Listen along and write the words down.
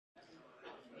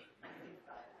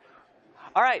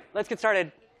All right, let's get started.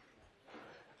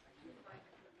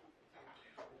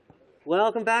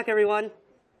 Welcome back, everyone,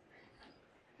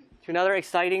 to another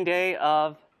exciting day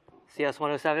of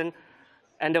CS107,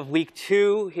 end of week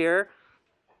 2 here,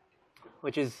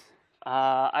 which is,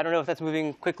 I don't know if that's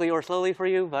moving quickly or slowly for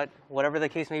you, but whatever the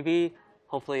case may be,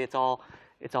 hopefully it's all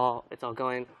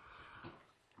going.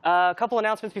 A couple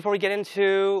announcements before we get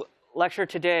into lecture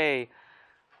today.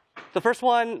 The first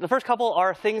couple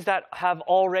are things that have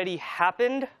already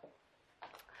happened.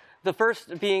 The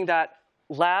first being that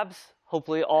labs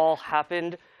hopefully all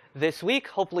happened this week.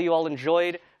 Hopefully you all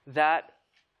enjoyed that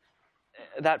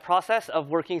process of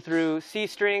working through C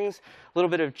strings, a little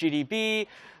bit of GDB,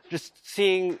 just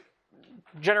seeing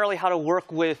generally how to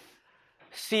work with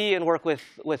C and work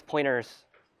with pointers.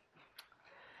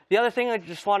 The other thing I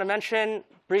just want to mention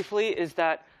briefly is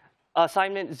that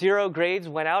assignment 0 grades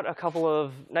went out a couple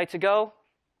of nights ago.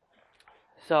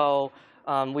 So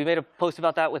we made a post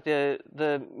about that with the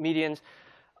medians.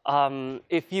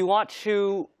 If you want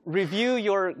to review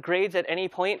your grades at any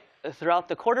point throughout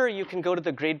the quarter, you can go to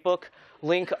the gradebook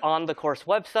link on the course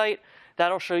website.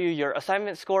 That'll show you your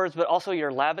assignment scores, but also your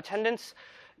lab attendance.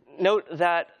 Note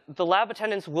that the lab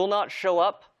attendance will not show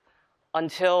up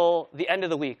until the end of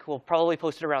the week. We'll probably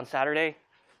post it around Saturday.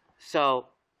 So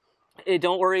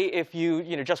don't worry if you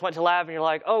just went to lab and you're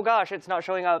like, oh gosh, it's not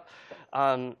showing up.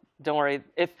 Don't worry.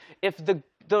 If the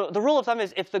rule of thumb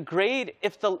is if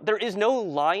there is no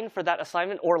line for that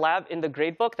assignment or lab in the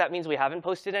gradebook, that means we haven't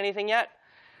posted anything yet.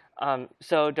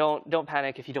 So don't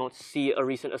panic if you don't see a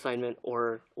recent assignment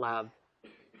or lab.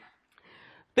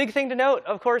 Big thing to note,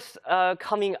 of course,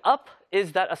 coming up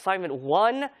is that assignment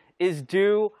 1 is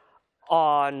due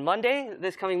on Monday,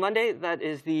 this coming Monday. That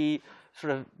is the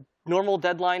sort of normal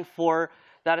deadline for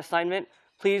that assignment.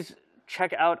 Please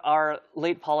check out our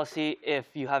late policy if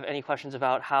you have any questions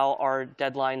about how our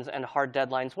deadlines and hard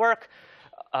deadlines work.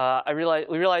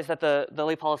 We realize that the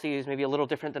late policy is maybe a little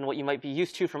different than what you might be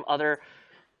used to from other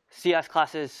CS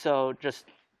classes, so just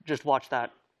watch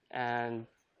that and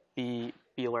be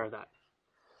aware of that.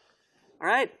 All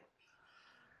right.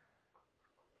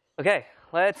 OK,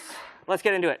 let's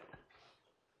get into it.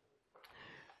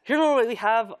 Here's what we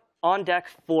have on deck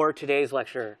for today's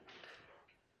lecture.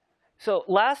 So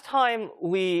last time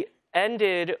we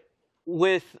ended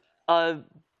with a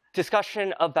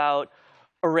discussion about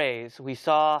arrays. We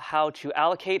saw how to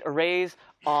allocate arrays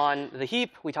on the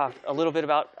heap. We talked a little bit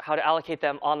about how to allocate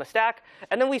them on the stack.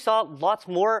 And then we saw lots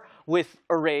more with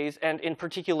arrays, and in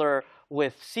particular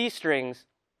with C strings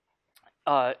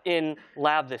in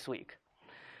lab this week.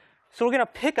 So we're going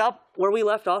to pick up where we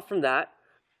left off from that.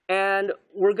 And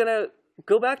we're going to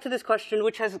go back to this question,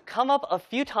 which has come up a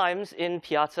few times in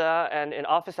Piazza and in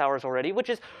office hours already, which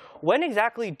is when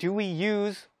exactly do we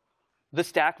use the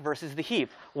stack versus the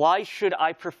heap? Why should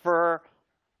I prefer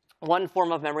one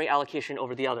form of memory allocation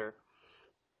over the other?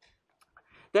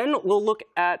 Then we'll look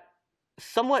at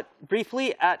somewhat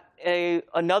briefly at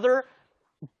another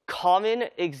common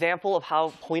example of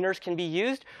how pointers can be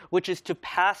used, which is to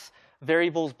pass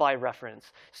variables by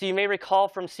reference. So you may recall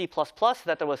from C++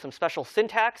 that there was some special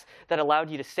syntax that allowed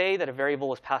you to say that a variable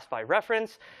was passed by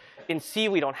reference. In C,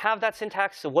 we don't have that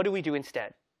syntax, so what do we do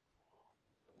instead?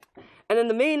 And then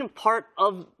the main part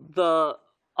of the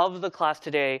class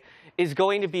today is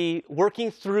going to be working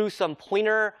through some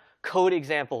pointer code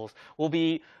examples. We'll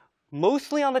be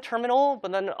mostly on the terminal,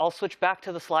 but then I'll switch back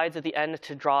to the slides at the end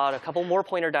to draw out a couple more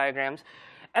pointer diagrams.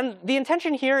 And the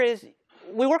intention here is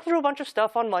we worked through a bunch of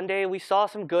stuff on Monday. We saw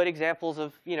some good examples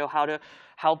of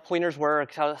how pointers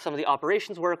work, how some of the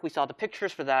operations work. We saw the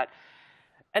pictures for that.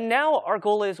 And now our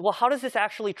goal is, well, how does this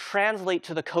actually translate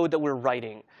to the code that we're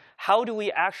writing? How do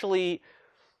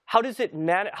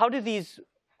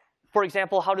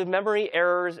memory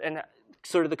errors and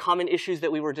sort of the common issues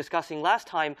that we were discussing last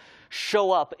time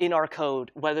show up in our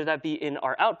code, whether that be in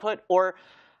our output, or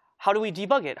how do we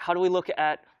debug it? How do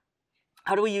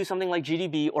we use something like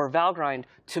GDB or Valgrind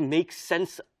to make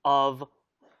sense of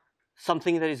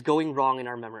something that is going wrong in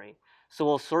our memory? So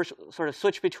we'll sort of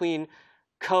switch between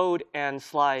code and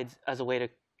slides as a way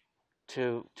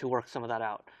to work some of that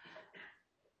out.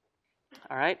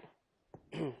 All right.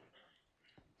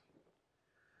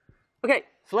 OK,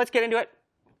 so let's get into it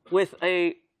with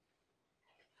a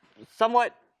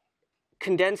somewhat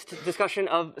condensed discussion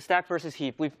of stack versus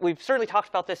heap. We've certainly talked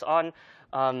about this on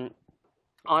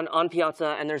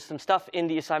Piazza, and there's some stuff in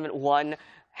the assignment 1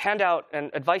 handout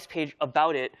and advice page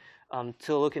about it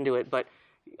to look into it. But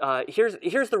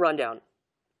here's the rundown.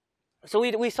 So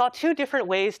we saw 2 different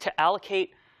ways to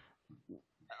allocate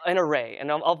an array.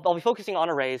 And I'll be focusing on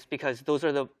arrays because those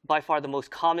are by far the most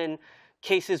common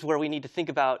cases where we need to think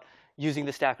about using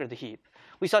the stack or the heap.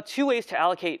 We saw two ways to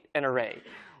allocate an array.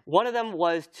 One of them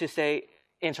was to say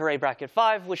int array bracket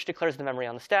 5, which declares the memory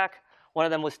on the stack. One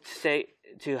of them was to say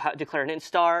declare an int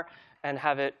star and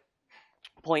have it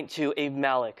point to a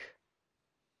malloc.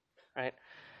 Right?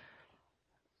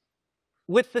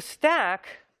 With the stack,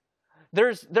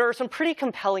 there are some pretty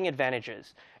compelling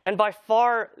advantages. And by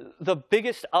far, the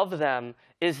biggest of them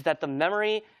is that the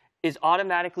memory is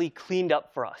automatically cleaned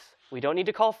up for us. We don't need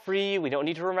to call free. We don't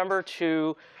need to remember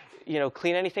to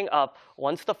clean anything up.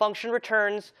 Once the function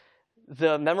returns,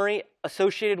 the memory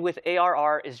associated with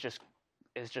ARR is just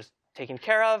taken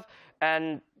care of,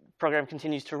 and program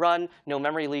continues to run. No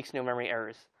memory leaks, no memory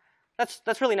errors.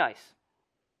 That's really nice.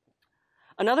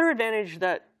 Another advantage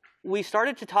that we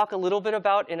started to talk a little bit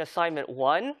about in assignment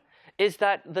 1 is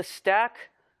that the stack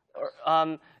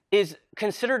is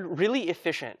considered really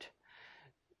efficient.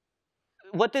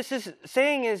 What this is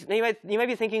saying is, you might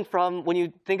be thinking from, when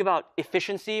you think about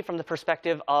efficiency from the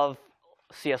perspective of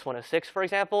CS106, for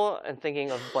example, and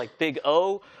thinking of like big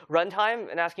O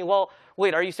runtime and asking, well,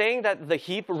 wait, are you saying that the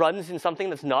heap runs in something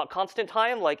that's not constant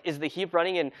time? Like, is the heap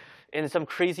running in some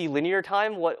crazy linear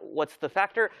time? What's the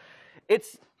factor?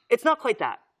 It's not quite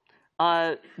that.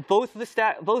 Both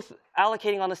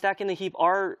allocating on the stack and the heap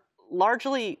are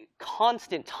largely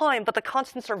constant time, but the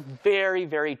constants are very,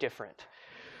 very different.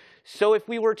 So if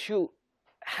we were to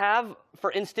have,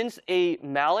 for instance, a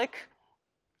malloc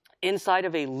inside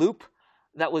of a loop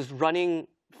that was running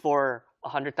for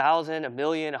 100,000, 1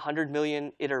 million, 100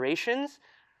 million iterations,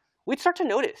 we'd start to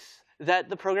notice that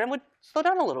the program would slow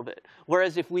down a little bit.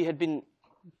 Whereas if we had been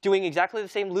doing exactly the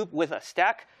same loop with a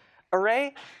stack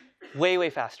array, way, way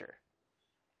faster.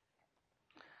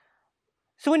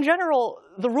 So in general,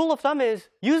 the rule of thumb is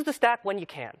use the stack when you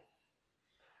can.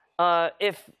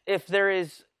 If there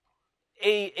is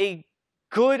a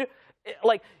good,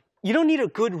 like, you don't need a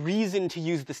good reason to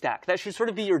use the stack. That should sort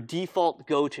of be your default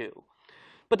go-to.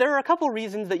 But there are a couple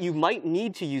reasons that you might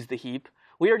need to use the heap.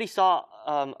 We already saw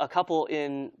a couple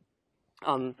in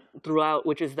throughout,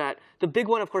 which is that the big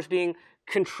one, of course, being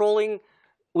controlling.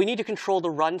 We need to control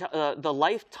the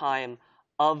lifetime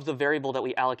of the variable that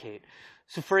we allocate.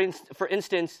 So for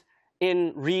instance,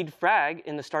 in read frag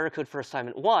in the starter code for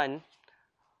assignment 1,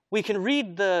 we can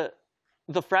read the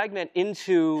fragment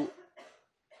into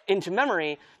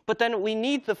memory, but then we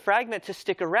need the fragment to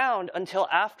stick around until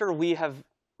after we have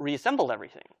reassembled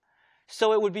everything.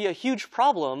 So it would be a huge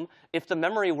problem if the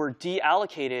memory were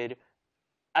deallocated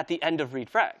at the end of read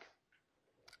frag.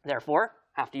 Therefore,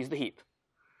 have to use the heap.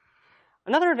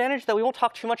 Another advantage that we won't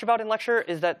talk too much about in lecture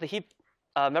is that the heap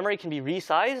memory can be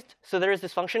resized. So there is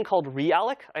this function called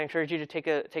realloc. I encourage you to take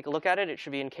a look at it. It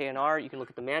should be in KNR. You can look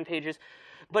at the man pages.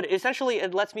 But essentially,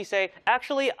 it lets me say,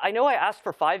 actually, I know I asked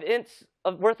for 5 ints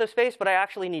worth of space, but I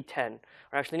actually need 10, or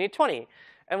I actually need 20.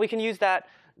 And we can use that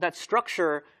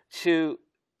structure to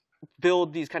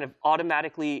build these kind of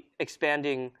automatically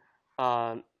expanding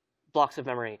blocks of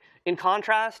memory. In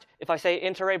contrast, if I say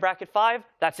int array bracket 5,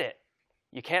 that's it.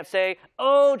 You can't say,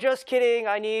 oh, just kidding,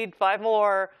 I need 5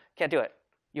 more. Can't do it.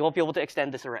 You won't be able to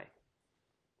extend this array.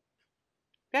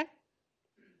 OK?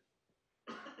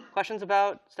 Questions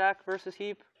about stack versus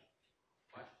heap?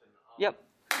 Yep.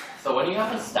 So when you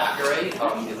have a stack array,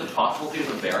 is it possible to use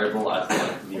a variable as the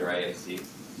length of the array in C?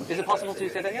 Is it possible to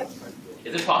say that again?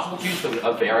 Is it possible to use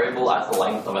a variable as the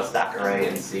length of a stack array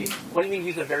in C? What do you mean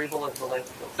use a variable as the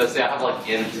length? So say I have like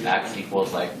int x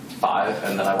equals like 5,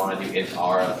 and then I want to do int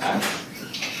r of x.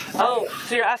 Oh,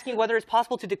 so you're asking whether it's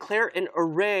possible to declare an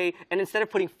array, and instead of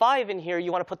putting 5 in here, you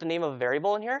want to put the name of a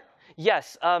variable in here?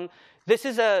 Yes. This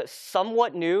is a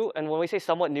somewhat new, and when we say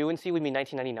somewhat new in C, we mean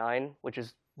 1999, which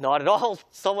is not at all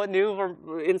somewhat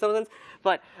new in some sense.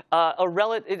 But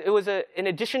it was an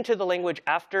addition to the language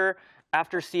after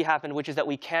C happened, which is that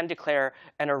we can declare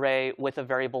an array with a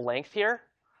variable length here.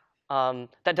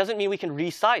 That doesn't mean we can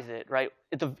resize it, right?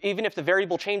 Even if the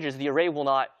variable changes, the array will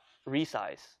not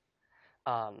resize.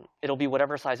 It'll be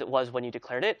whatever size it was when you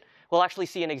declared it. We'll actually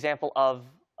see an example of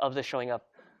this showing up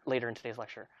later in today's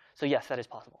lecture. So yes, that is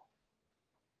possible.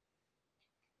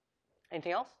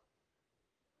 Anything else?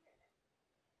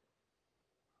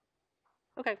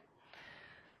 OK.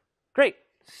 Great.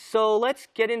 So let's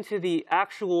get into the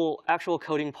actual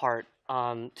coding part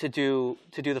to do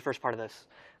the first part of this.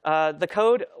 The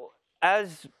code,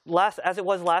 as it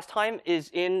was last time, is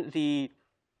in the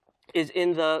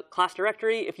class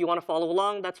directory. If you want to follow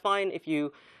along, that's fine. If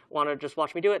you want to just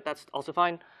watch me do it, that's also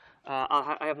fine.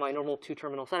 I have my normal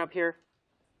 2-terminal setup here.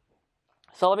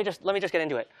 So let me just get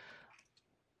into it.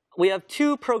 We have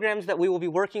 2 programs that we will be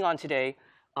working on today.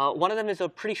 One of them is a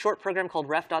pretty short program called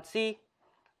ref.c,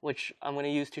 which I'm going to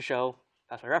use to show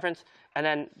pass by reference. And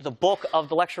then the bulk of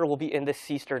the lecture will be in this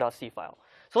cstir.c file.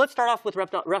 So let's start off with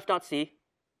ref.c.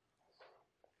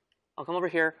 I'll come over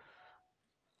here.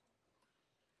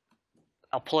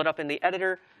 I'll pull it up in the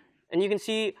editor. And you can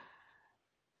see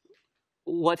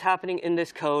what's happening in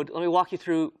this code. Let me walk you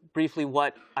through briefly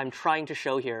what I'm trying to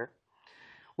show here.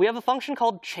 We have a function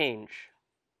called change.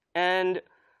 And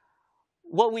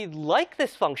what we'd like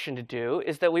this function to do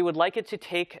is that we would like it to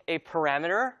take a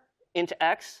parameter into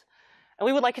x, and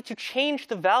we would like it to change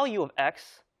the value of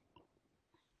x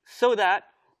so that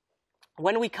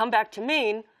when we come back to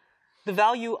main, the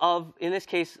value of, in this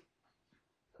case,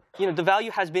 the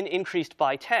value has been increased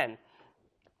by 10.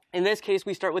 In this case,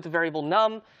 we start with the variable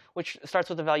num, which starts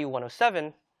with the value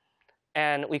 107,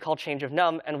 and we call change of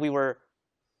num, and we're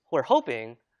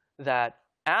hoping that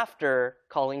after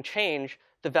calling change,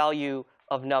 the value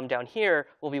of num down here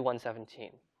will be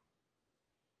 117.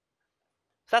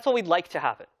 So that's what we'd like to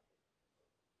happen.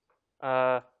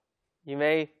 You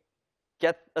may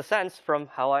get a sense from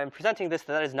how I'm presenting this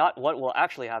that is not what will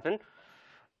actually happen.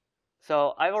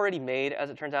 So I've already made, as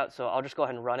it turns out, so I'll just go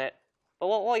ahead and run it.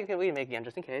 But we can make again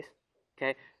just in case.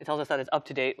 Okay, it tells us that it's up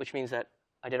to date, which means that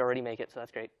I did already make it, so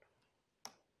that's great.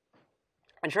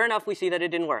 And sure enough, we see that it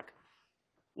didn't work.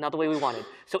 Not the way we wanted.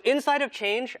 So inside of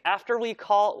change, after we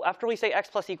say x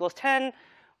plus equals 10,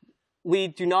 we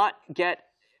do not get,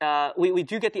 we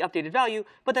do get the updated value,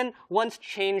 but then once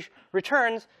change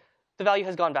returns, the value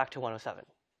has gone back to 107.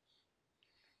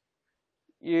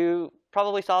 You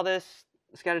probably saw this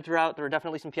scattered throughout. There were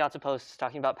definitely some Piazza posts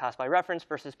talking about pass by reference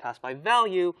versus pass by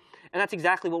value, and that's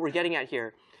exactly what we're getting at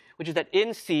here, which is that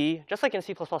in C, just like in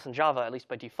C++ and Java, at least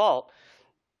by default,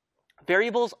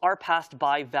 variables are passed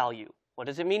by value. What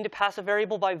does it mean to pass a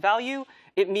variable by value?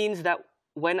 It means that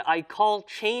when I call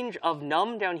change of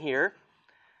num down here,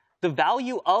 the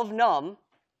value of num,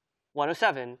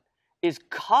 107, is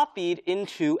copied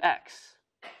into x,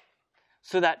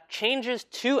 so that changes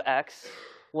to x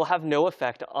will have no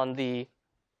effect on the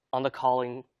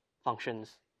calling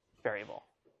function's variable.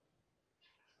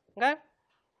 Okay?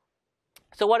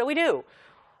 So what do we do?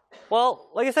 Well,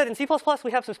 like I said, in C++,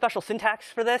 we have some special syntax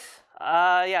for this.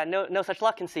 Yeah, no such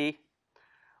luck in C.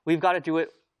 We've got to do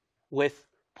it with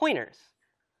pointers.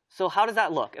 So how does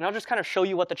that look? And I'll just kind of show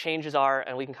you what the changes are,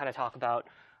 and we can kind of talk about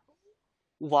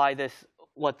what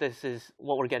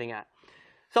we're getting at.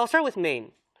 So I'll start with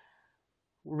main.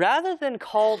 Rather than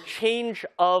call change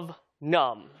of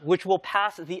num, which will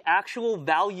pass the actual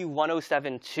value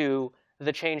 107 to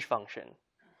the change function,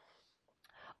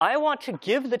 I want to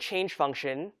give the change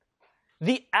function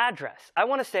the address. I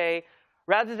want to say,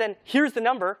 rather than here's the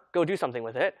number, go do something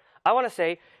with it, I want to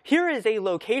say, here is a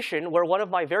location where one of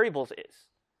my variables is.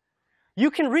 You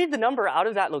can read the number out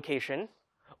of that location,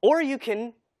 or you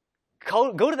can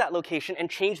go to that location and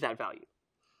change that value.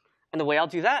 And the way I'll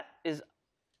do that is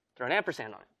throw an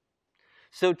ampersand on it.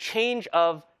 So change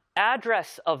of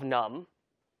address of num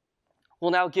will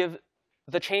now give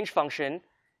the change function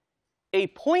a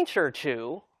pointer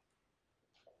to.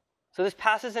 So this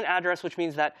passes an address, which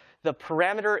means that the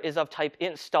parameter is of type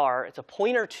int star. It's a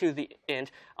pointer to the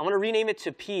int. I'm going to rename it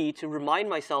to p to remind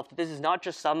myself that this is not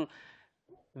just some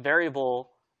variable,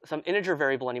 some integer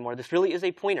variable anymore. This really is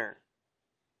a pointer.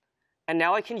 And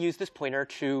now I can use this pointer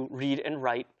to read and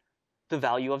write the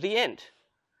value of the int.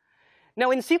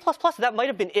 Now in C++, that might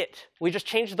have been it. We just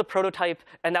changed the prototype,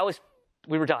 and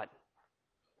we were done.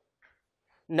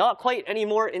 Not quite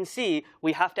anymore in C.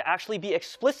 We have to actually be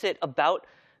explicit about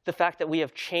the fact that we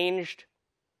have changed,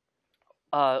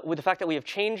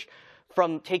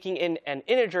 from taking in an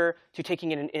integer to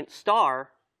taking in an int star,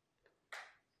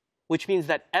 which means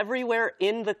that everywhere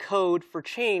in the code for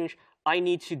change, I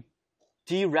need to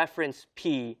dereference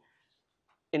p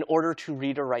in order to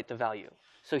read or write the value.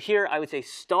 So here I would say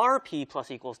star p plus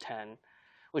equals 10,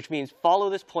 which means follow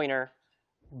this pointer,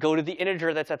 go to the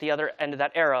integer that's at the other end of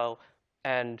that arrow,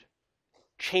 and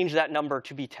change that number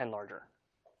to be 10 larger.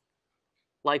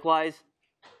 Likewise,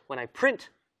 when I print,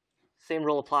 same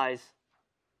rule applies,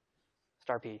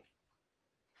 star p.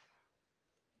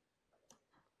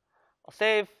 I'll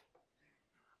save.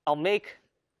 I'm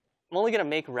only going to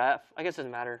make ref. I guess it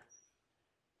doesn't matter.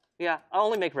 Yeah, I'll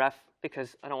only make ref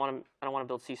because I don't want to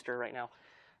build cstir right now.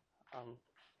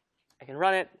 I can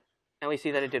run it, and we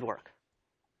see that it did work.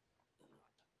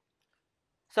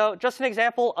 So just an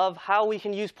example of how we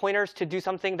can use pointers to do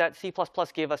something that C++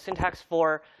 gave us syntax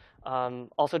for.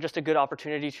 Also just a good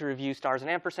opportunity to review stars and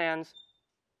ampersands.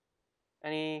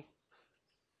 Any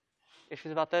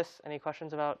issues about this? Any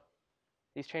questions about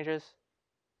these changes?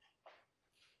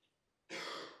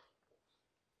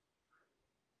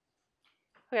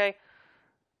 Okay.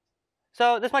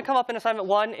 So this might come up in assignment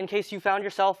 1 in case you found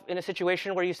yourself in a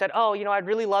situation where you said, oh, I'd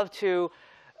really love to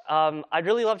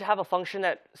have a function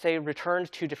that, say, returns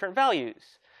 2 different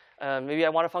values. Maybe I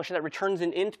want a function that returns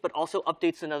an int but also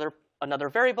updates another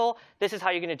variable. This is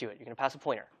how you're going to do it. You're going to pass a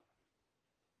pointer.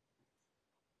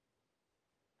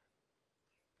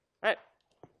 All right.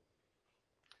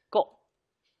 Cool.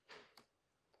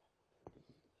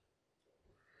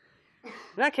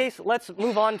 In that case, let's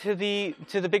move on to the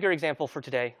bigger example for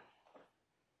today.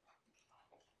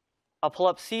 I'll pull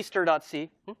up cstir.c.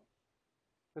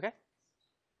 OK.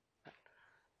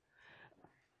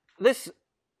 This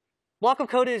block of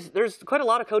code there's quite a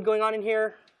lot of code going on in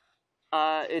here.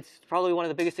 It's probably one of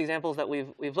the biggest examples that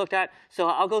we've looked at. So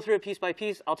I'll go through it piece by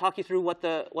piece. I'll talk you through what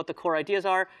the core ideas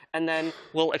are, and then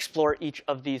we'll explore each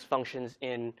of these functions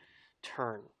in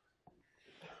turn.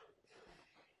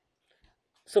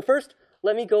 So first,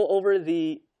 let me go over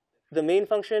the main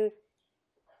function.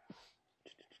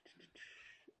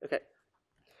 OK.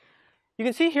 You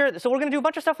can see here, so we're going to do a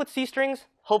bunch of stuff with C strings.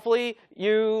 Hopefully,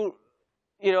 you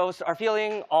are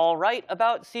feeling all right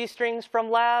about C strings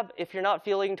from lab. If you're not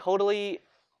feeling totally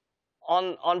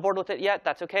on board with it yet,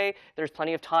 that's OK. There's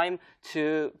plenty of time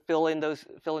to fill in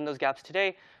those gaps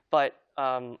today. But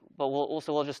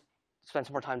we'll just spend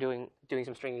some more time doing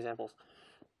some string examples.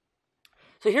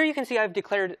 So here you can see I've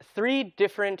declared 3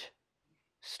 different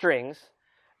strings,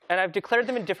 and I've declared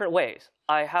them in different ways.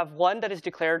 I have one that is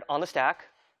declared on the stack,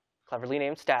 cleverly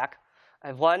named stack. I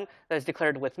have one that is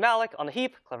declared with malloc on the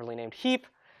heap, cleverly named heap.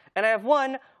 And I have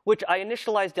one which I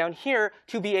initialized down here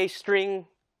to be a string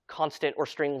constant or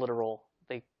string literal.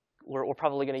 We're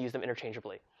probably going to use them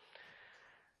interchangeably.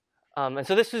 And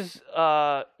so this is,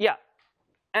 yeah.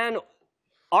 And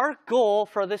our goal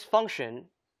for this function,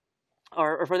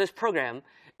 or for this program,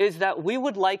 is that we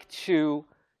would like to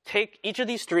take each of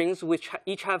these strings, which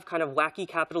each have kind of wacky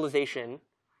capitalization,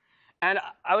 and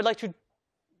I would like to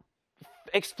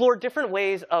explore different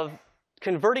ways of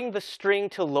converting the string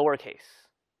to lowercase.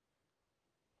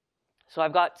 So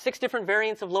I've got 6 different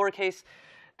variants of lowercase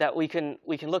that we can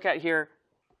look at here.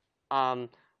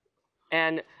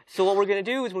 And so what we're going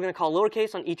to do is we're going to call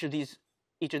lowercase on each of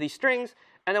these strings,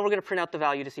 and then we're going to print out the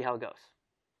value to see how it goes.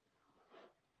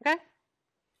 OK?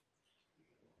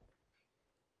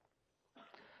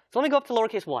 So let me go up to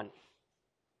lowercase 1. At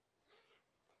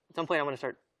some point, I'm going to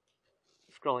start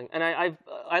scrolling. And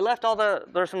I left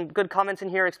there's some good comments in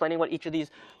here explaining what each of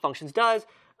these functions does.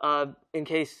 In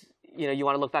case you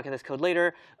want to look back at this code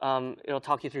later, it'll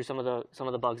talk you through some of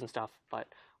the bugs and stuff. But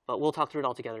we'll talk through it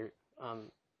all together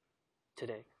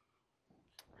today.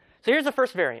 So here's the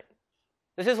first variant.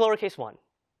 This is lowercase 1.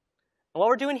 And what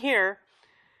we're doing here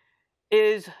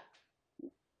is,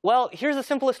 well, here's the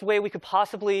simplest way we could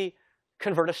possibly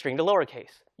convert a string to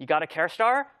lowercase. You got a char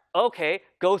star? OK,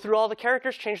 go through all the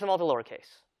characters, change them all to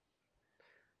lowercase.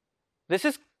 This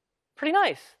is pretty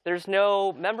nice. There's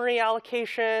no memory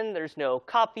allocation. There's no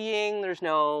copying. There's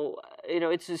no,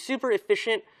 it's a super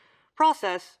efficient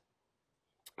process.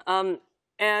 And,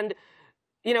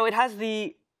 it has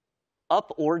the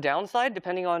up or downside,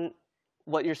 depending on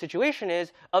what your situation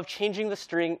is, of changing the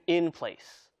string in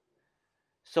place.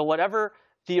 So whatever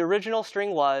the original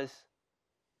string was,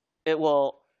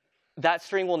 that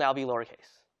string will now be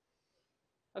lowercase.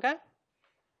 OK?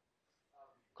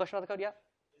 Question about the code? Yeah? Is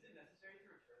it necessary to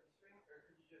return the string, or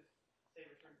could you just say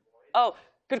return void? Oh,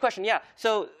 good question. Yeah.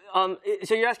 So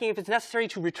you're asking if it's necessary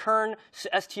to return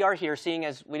str here, seeing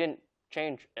as we didn't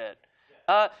change it.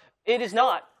 Yeah. It is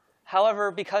not.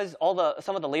 However, because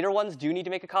some of the later ones do need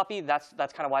to make a copy, that's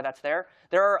kind of why that's there.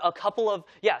 There are a couple of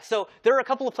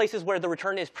places where the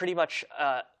return is pretty much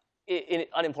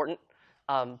unimportant.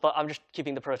 But I'm just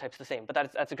keeping the prototypes the same. But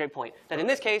that's a great point. That in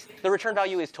this case, the return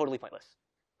value is totally pointless.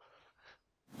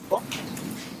 Cool.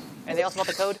 Anything else about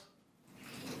the code?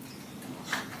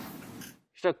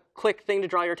 Just a quick thing to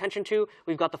draw your attention to.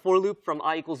 We've got the for loop from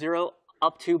I equals 0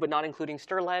 up to, but not including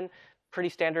strlen. Pretty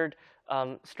standard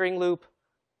string loop.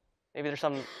 Maybe there's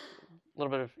some little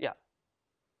bit of, yeah.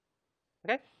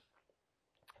 OK?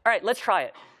 All right, let's try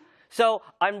it. So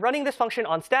I'm running this function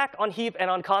on stack, on heap, and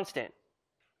on constant.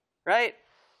 Right?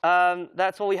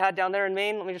 That's what we had down there in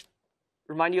main. Let me just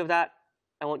remind you of that.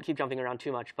 I won't keep jumping around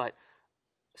too much, but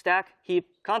stack, heap,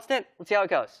 constant. Let's see how it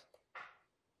goes.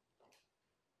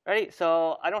 Ready?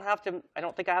 So I don't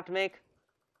think I have to make,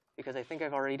 because I think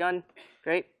I've already done.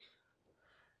 Great.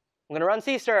 I'm going to run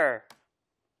cstir.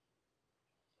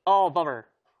 Oh, bummer.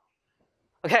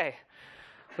 OK.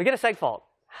 We get a seg fault.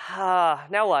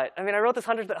 Now what? I mean, I wrote this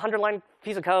 100-line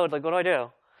piece of code. Like, what do I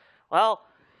do? Well,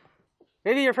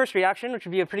 maybe your first reaction, which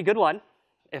would be a pretty good one,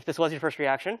 if this was your first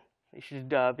reaction, you should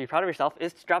be proud of yourself,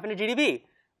 is to drop into GDB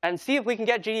and see if we can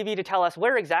get GDB to tell us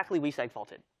where exactly we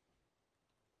segfaulted.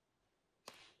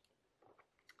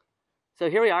 So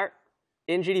here we are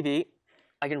in GDB.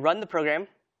 I can run the program,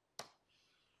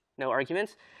 no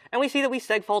arguments. And we see that we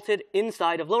segfaulted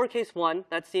inside of lowercase 1.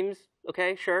 That seems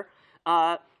OK, sure,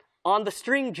 on the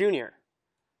string junior.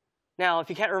 Now, if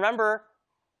you can't remember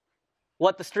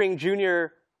what the string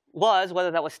junior was,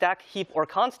 whether that was stack, heap, or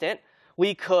constant,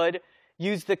 we could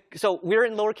use the, so we're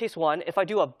in lowercase 1. If I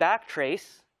do a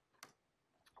backtrace,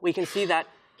 we can see that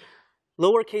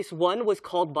lowercase 1 was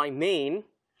called by main.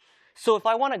 So if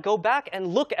I want to go back and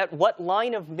look at what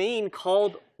line of main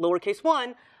called lowercase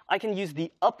 1, I can use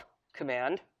the up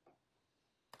command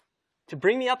to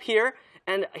bring me up here.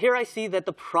 And here I see that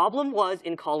the problem was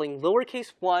in calling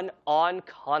lowercase 1 on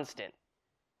constant.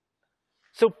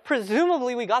 So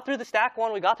presumably, we got through the stack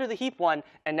one, we got through the heap one,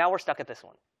 and now we're stuck at this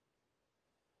one.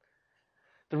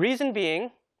 The reason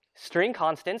being, string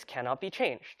constants cannot be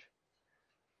changed.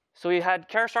 So we had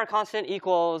char constant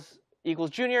equals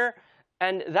junior,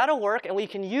 and that'll work, and we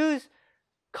can use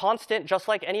constant just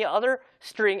like any other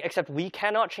string, except we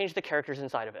cannot change the characters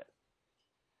inside of it.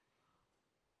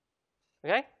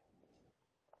 OK?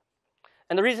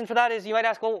 And the reason for that is you might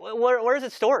ask, well, where is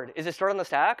it stored? Is it stored on the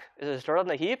stack? Is it stored on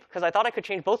the heap? Because I thought I could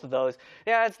change both of those.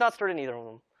 Yeah, it's not stored in either of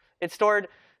them. It's stored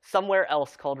somewhere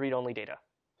else called read-only data.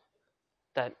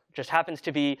 That just happens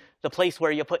to be the place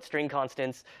where you put string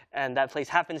constants, and that place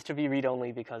happens to be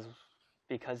read-only because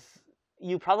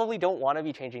you probably don't want to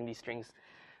be changing these strings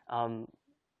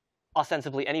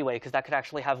ostensibly anyway, because that could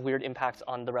actually have weird impacts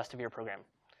on the rest of your program.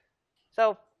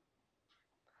 So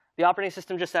the operating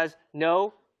system just says,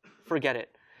 no, forget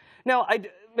it. Now,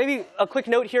 maybe a quick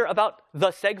note here about the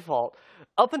segfault.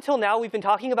 Up until now, we've been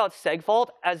talking about segfault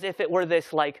as if it were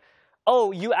this like,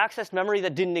 oh, you accessed memory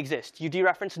that didn't exist. You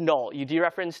dereferenced null. You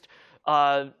dereferenced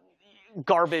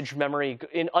garbage memory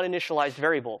in uninitialized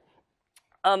variable.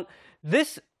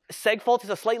 This segfault is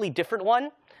a slightly different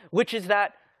one, which is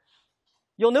that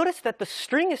you'll notice that the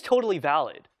string is totally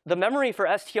valid. The memory for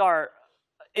str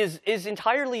is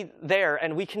entirely there,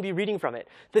 and we can be reading from it.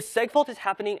 The segfault is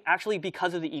happening actually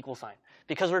because of the equal sign,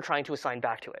 because we're trying to assign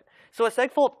back to it. So a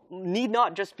segfault need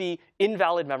not just be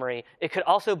invalid memory. It could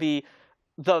also be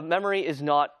the memory is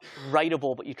not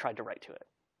writable, but you tried to write to it.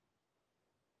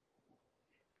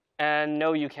 And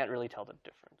no, you can't really tell the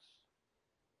difference.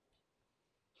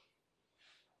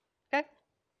 OK?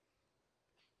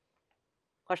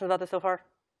 Questions about this so far?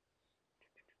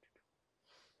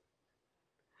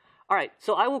 All right,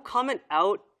 so I will comment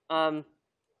out. I'll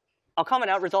comment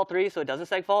out result 3, so it does a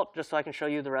segfault, just so I can show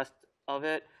you the rest of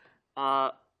it.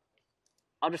 I'll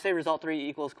just say result 3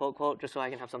 equals quote quote, just so I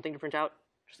can have something to print out.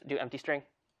 Just do empty string.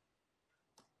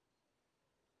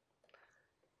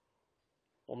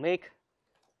 We'll make.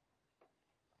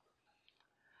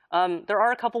 There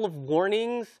are a couple of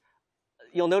warnings.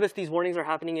 You'll notice these warnings are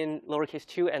happening in lowercase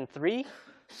 2 and 3,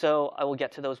 so I will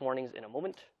get to those warnings in a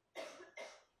moment.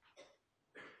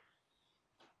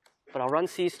 But I'll run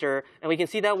cstir, and we can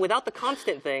see that without the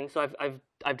constant thing, so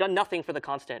I've done nothing for the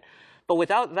constant, but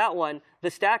without that one,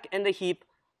 the stack and the heap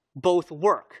both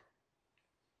work.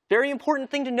 Very important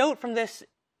thing to note from this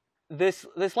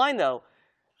line, though.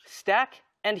 Stack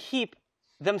and heap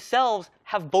themselves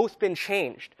have both been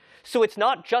changed. So it's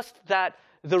not just that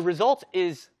the result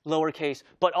is lowercase,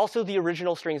 but also the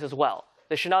original strings as well.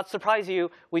 This should not surprise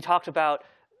you. We talked about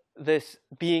this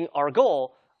being our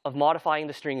goal of modifying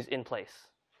the strings in place.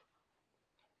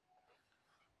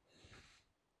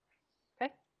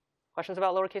 OK? Questions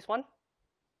about lowercase 1?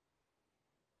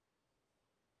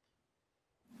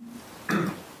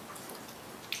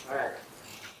 All right.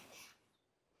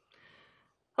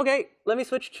 OK, let me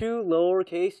switch to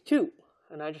lowercase 2.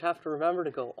 And I just have to remember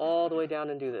to go all the way down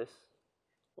and do this.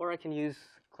 Or I can use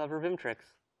clever Vim tricks.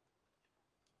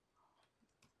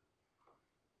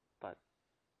 But,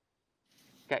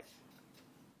 OK.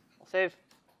 I'll save.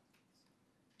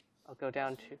 I'll go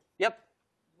down to, yep.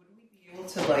 Would we be able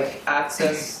to like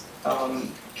access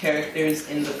characters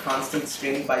in the constant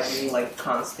string by doing like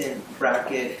constant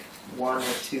bracket 1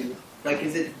 or 2? Like,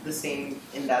 is it the same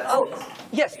in that sense?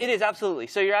 Yes, it is, absolutely.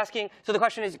 So you're asking, so the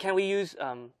question is, can we use,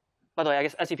 by the way, I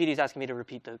guess SCPD is asking me to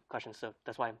repeat the question, so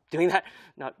that's why I'm doing that,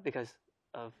 not because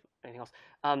of anything else.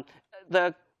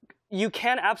 You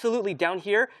can absolutely, down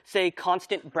here, say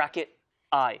constant bracket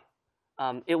I.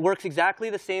 It works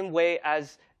exactly the same way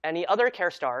as any other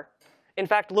char star. In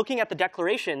fact, looking at the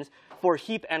declarations for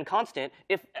heap and constant,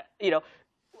 if,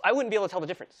 I wouldn't be able to tell the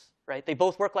difference, right? They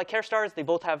both work like char stars. They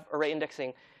both have array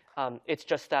indexing. It's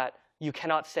just that you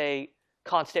cannot say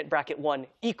constant bracket 1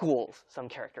 equals some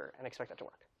character and expect that to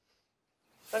work.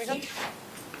 Does that make sense?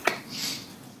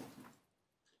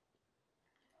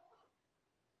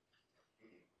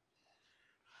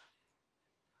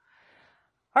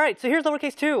 All right, so here's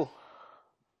lowercase 2.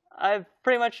 I've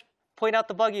pretty much pointed out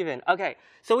the bug even. OK,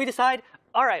 so we decide,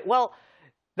 all right, well,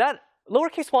 that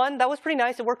lowercase 1, that was pretty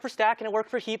nice. It worked for stack and it worked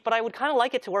for heap, but I would kind of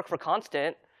like it to work for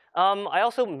constant. I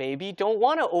also maybe don't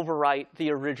want to overwrite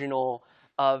the original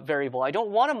variable. I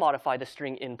don't want to modify the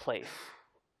string in place.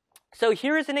 So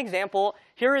here is an example.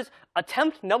 Here is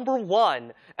attempt number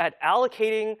 1 at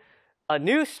allocating a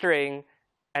new string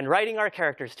and writing our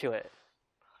characters to it.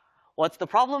 What's the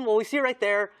problem? Well, we see right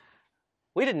there,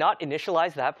 we did not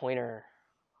initialize that pointer.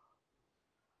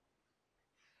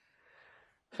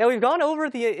 Now, we've gone over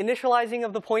the initializing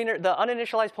of the pointer, the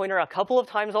uninitialized pointer, a couple of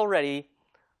times already.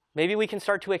 Maybe we can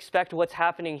start to expect what's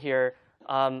happening here.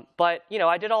 But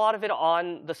I did a lot of it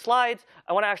on the slides.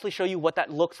 I want to actually show you what that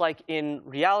looks like in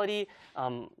reality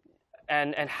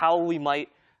and how we might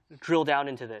drill down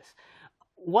into this.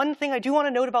 One thing I do want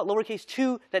to note about lowercase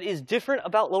 2 that is different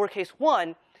about lowercase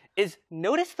 1 is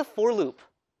notice the for loop.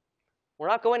 We're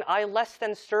not going I less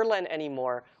than strlen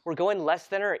anymore. We're going less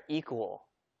than or equal.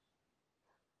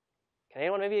 Can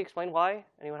anyone maybe explain why?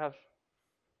 Anyone have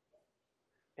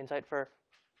insight for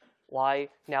why,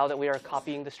 now that we are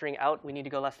copying the string out, we need to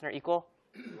go less than or equal?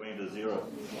 We need a 0.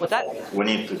 What's that? We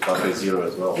need to copy 0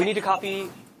 as well. We need to copy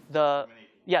the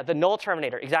null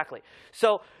terminator, exactly.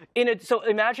 So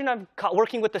imagine I'm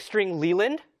working with the string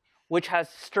Leland, which has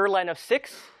strlen of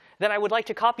 6. Then I would like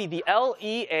to copy the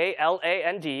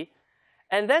Lealand.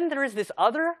 And then there is this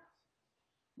other,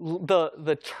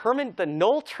 the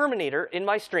null terminator in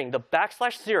my string, the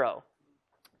 \0,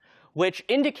 which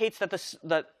indicates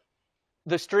that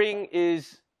the string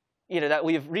is, that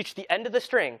we've reached the end of the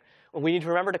string. We need to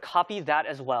remember to copy that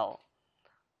as well.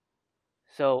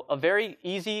 So a very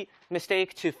easy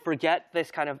mistake to forget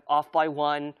this kind of off by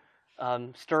 1,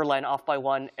 strlen off by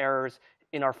 1 errors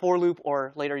in our for loop,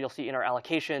 or later you'll see in our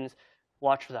allocations.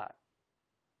 Watch for that.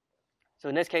 So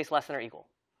in this case, less than or equal.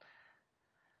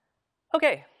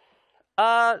 OK,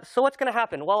 so what's going to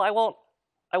happen? Well, I won't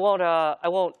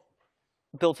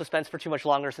build suspense for too much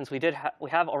longer since we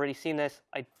have already seen this.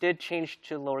 I did change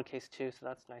to lowercase 2, so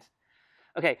that's nice.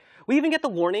 OK, we even get the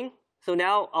warning. So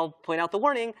now I'll point out the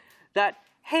warning that,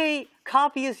 hey,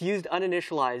 copy is used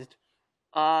uninitialized.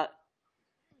 Totally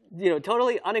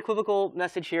unequivocal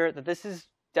message here that this is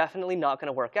definitely not going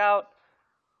to work out.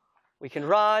 We can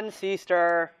run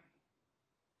cstir.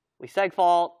 We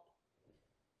segfault.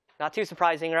 Not too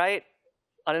surprising, right?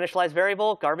 Uninitialized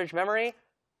variable, garbage memory.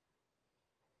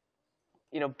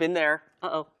 Been there.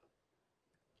 Uh-oh.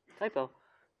 Typo.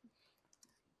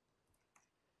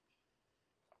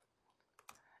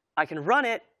 I can run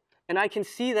it, and I can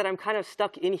see that I'm kind of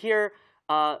stuck in here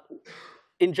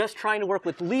in just trying to work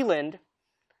with Leland.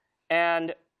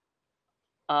 And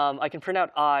I can print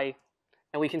out I,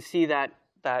 and we can see that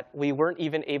we weren't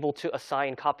even able to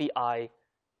assign copy I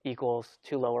equals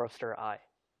to lower of stir I.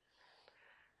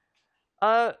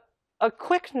 A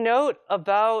quick note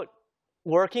about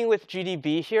working with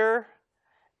GDB here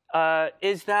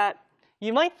is that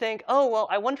you might think, oh, well,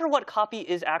 I wonder what copy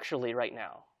is actually right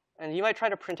now. And you might try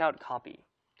to print out copy.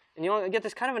 And you'll get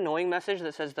this kind of annoying message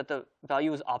that says that the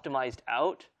value is optimized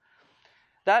out.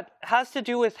 That has to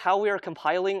do with how we are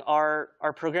compiling our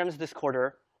programs this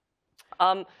quarter.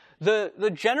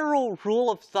 The general rule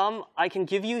of thumb I can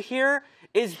give you here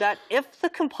is that if the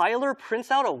compiler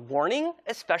prints out a warning,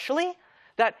 especially,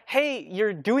 that, hey,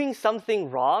 you're doing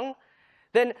something wrong,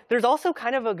 then there's also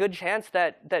kind of a good chance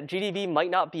that GDB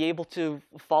might not be able to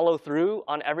follow through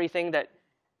on everything that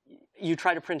you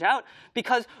try to print out.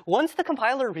 Because once the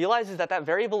compiler realizes that that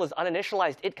variable is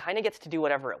uninitialized, it kind of gets to do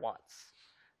whatever it wants.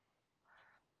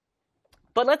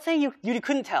 But let's say you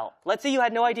couldn't tell. Let's say you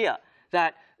had no idea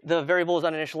that the variable is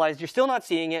uninitialized. You're still not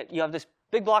seeing it. You have this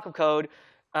big block of code.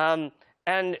 And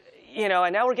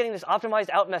now we're getting this optimized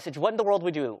out message. What in the world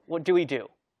what do we do?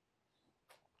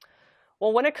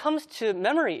 Well, when it comes to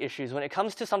memory issues, when it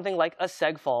comes to something like a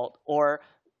segfault or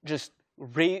just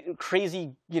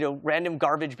crazy, random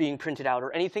garbage being printed out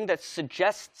or anything that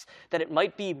suggests that it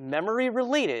might be memory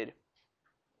related,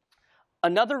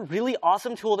 another really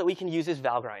awesome tool that we can use is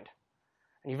valgrind.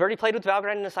 And you've already played with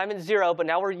valgrind in assignment 0, but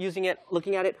now we're using it,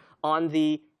 looking at it on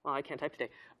the, I can't type today,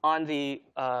 on the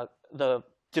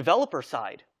developer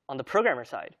side, on the programmer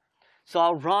side. So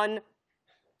I'll run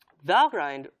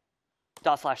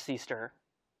valgrind./cstir.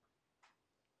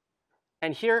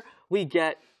 And here we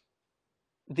get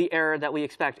the error that we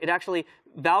expect.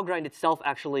 Valgrind itself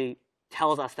actually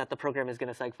tells us that the program is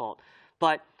going to segfault.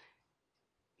 But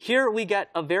here we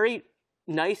get a very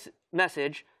nice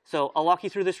message So I'll walk you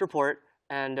through this report,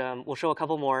 and we'll show a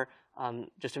couple more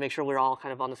just to make sure we're all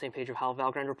kind of on the same page of how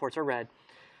Valgrind reports are read.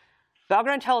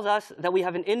 Valgrind tells us that we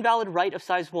have an invalid write of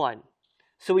size 1.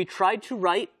 So we tried to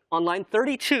write, on line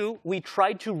 32, we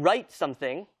tried to write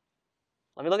something.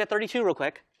 Let me look at 32 real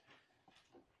quick.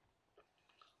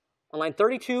 On line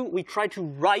 32, we tried to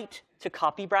write to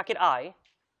copy bracket I,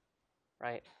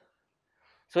 right?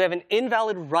 So we have an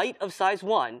invalid write of size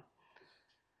 1.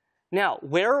 Now,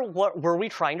 what were we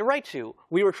trying to write to?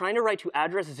 We were trying to write to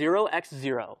address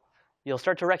 0x0. You'll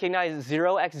start to recognize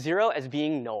 0x0 as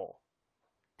being null.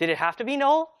 Did it have to be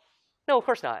null? No, of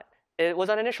course not. It was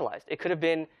uninitialized. It could have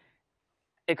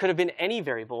been any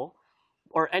variable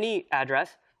or any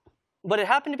address, but it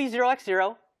happened to be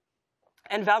 0x0.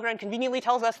 And Valgrind conveniently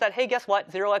tells us that, hey, guess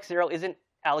what? 0x0 isn't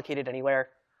allocated anywhere,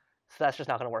 so that's just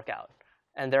not going to work out.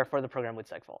 And therefore, the program would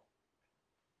segfault.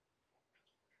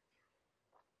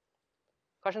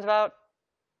 Questions about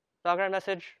Valgrind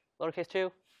message, lowercase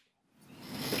 2?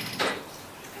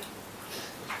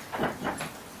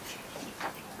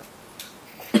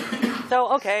 So,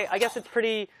 OK, I guess it's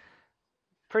pretty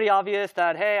obvious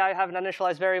that, hey, I have an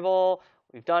uninitialized variable.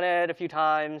 We've done it a few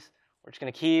times. We're just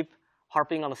going to keep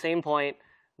harping on the same point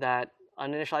that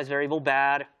uninitialized variable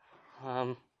bad.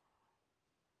 All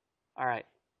right.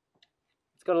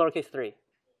 Let's go to lowercase 3.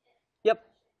 Yep,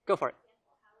 go for it.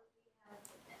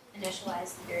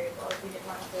 Initialize the variable if we didn't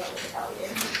want to fill it with a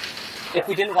value. If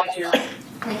we didn't want to,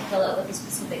 Like fill it with a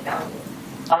specific value.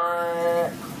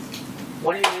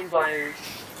 what do you mean by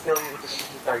filling with a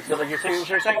specific value? So like you're saying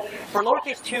for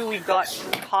lowercase 2, we've got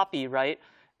copy, right?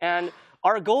 And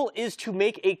our goal is to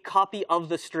make a copy of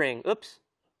the string. Oops.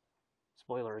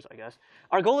 Spoilers, I guess.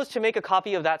 Our goal is to make a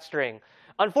copy of that string.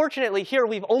 Unfortunately, here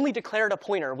we've only declared a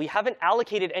pointer. We haven't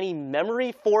allocated any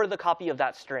memory for the copy of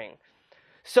that string.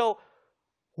 So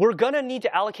we're going to need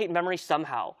to allocate memory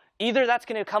somehow. Either that's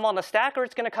going to come on the stack or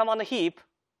it's going to come on the heap.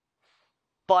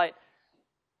 But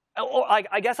or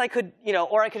I guess I could,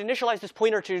 or I could initialize this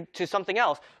pointer to something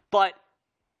else. But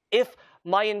if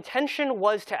my intention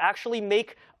was to actually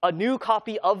make a new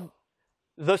copy of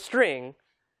the string,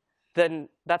 then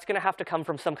that's going to have to come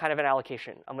from some kind of an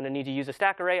allocation. I'm going to need to use a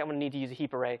stack array. I'm going to need to use a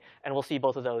heap array. And we'll see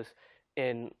both of those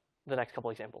in the next couple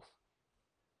examples.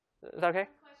 Is that OK?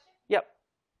 Yep.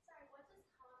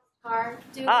 Car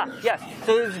do. Yes.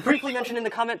 So it was briefly mentioned in the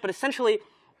comment, but essentially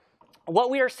what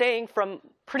we are saying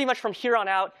pretty much from here on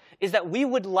out is that we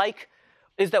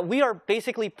are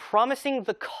basically promising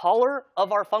the caller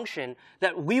of our function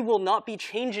that we will not be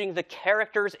changing the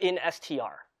characters in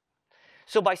str.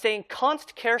 So by saying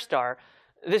const char star,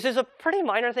 this is a pretty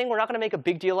minor thing. We're not going to make a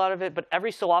big deal out of it, but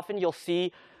every so often you'll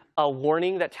see a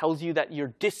warning that tells you that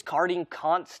you're discarding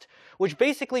const, which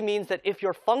basically means that if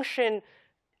your function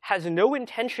has no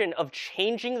intention of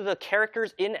changing the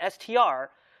characters in str,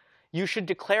 you should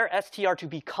declare str to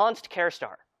be const char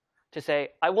star, to say,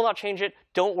 I will not change it.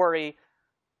 Don't worry.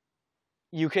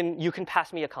 You can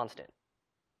pass me a constant.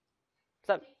 Does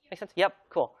that make sense? Yep,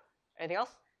 cool. Anything else?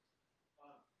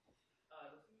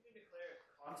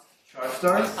 Char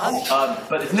star,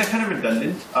 but isn't that kind of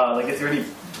redundant? Like, is there any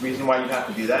reason why you have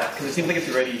to do that? Because it seems like it's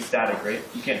already static, right?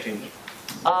 You can't change it.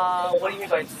 What do you mean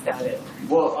by static?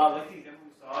 Well, like the example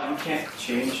we saw, you can't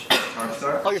change char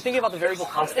star. Oh, you're thinking about the variable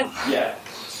constant? Yeah.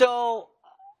 So,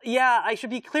 yeah, I should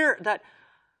be clear that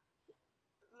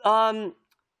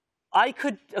I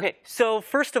could, OK, so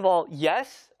first of all,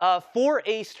 yes, for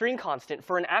a string constant,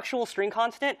 for an actual string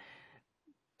constant,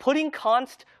 putting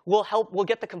const will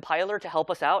get the compiler to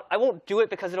help us out. I won't do it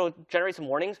because it'll generate some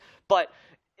warnings, but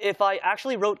if I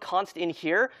actually wrote const in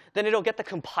here, then it'll get the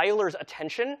compiler's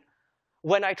attention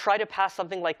when I try to pass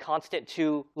something like constant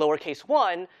to lowercase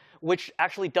 1, which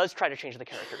actually does try to change the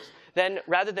characters. Then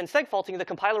rather than segfaulting, the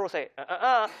compiler will say,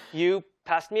 you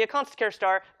passed me a const char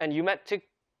star, and you meant to,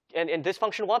 and this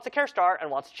function wants a char star and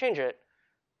wants to change it.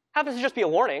 Happens to just be a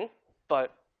warning,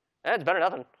 but it's better than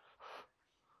nothing.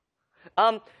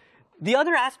 The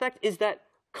other aspect is that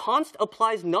const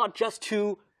applies not just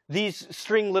to these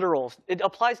string literals. It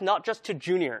applies not just to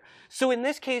junior. So in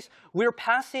this case, we're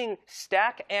passing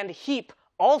stack and heap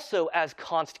also as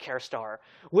const char star,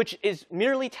 which is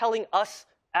merely telling us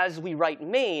as we write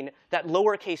main that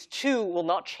lowercase 2 will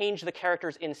not change the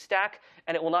characters in stack,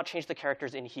 and it will not change the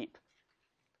characters in heap.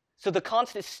 So the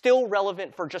const is still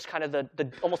relevant for just kind of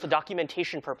almost the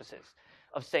documentation purposes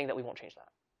of saying that we won't change that.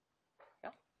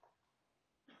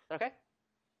 OK?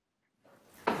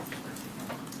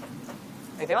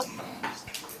 Anything else?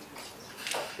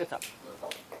 Good stuff.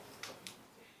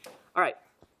 All right.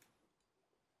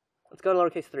 Let's go to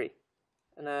lowercase 3.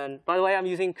 And then, by the way, I'm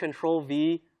using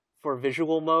Control-V for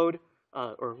visual mode,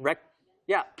 or rec.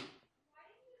 Yeah.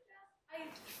 I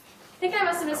think I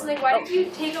must have missed something. Why did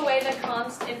you take away the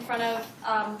const in front of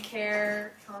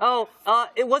char? Oh,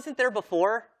 it wasn't there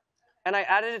before, and I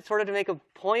added it sort of to make a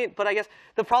point. But I guess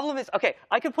the problem is, okay,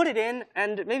 I could put it in,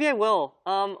 and maybe I will.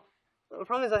 The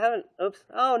problem is I haven't. Oops.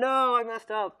 Oh no, I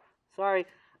messed up. Sorry.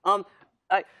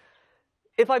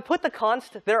 If I put the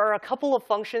const, there are a couple of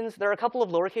functions. There are a couple of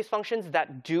lowercase functions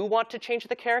that do want to change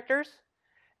the characters.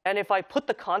 And if I put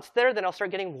the const there, then I'll start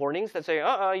getting warnings that say,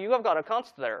 you have got a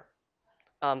const there.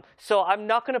 So I'm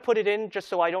not going to put it in just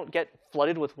so I don't get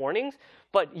flooded with warnings.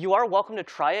 But you are welcome to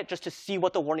try it just to see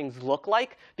what the warnings look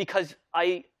like, because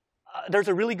there's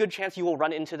a really good chance you will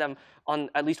run into them on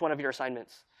at least one of your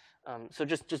assignments. So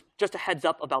just a heads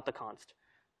up about the const.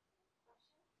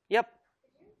 Yep.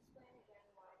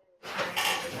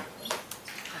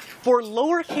 For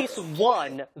lowercase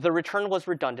 1, the return was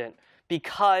redundant,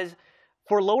 because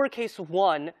for lowercase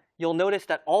 1, you'll notice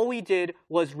that all we did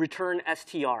was return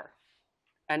str.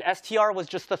 And str was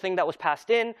just the thing that was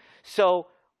passed in, so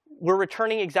we're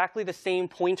returning exactly the same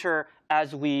pointer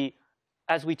as we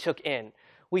took in.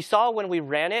 We saw when we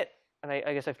ran it, and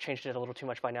I guess I've changed it a little too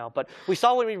much by now, but we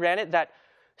saw when we ran it that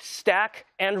stack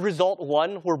and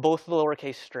result1 were both the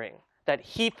lowercase string, that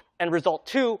heap and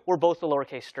result2 were both the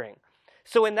lowercase string.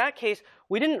 So in that case,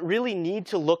 we didn't really need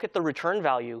to look at the return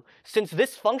value, since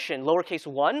this function, lowercase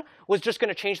 1, was just going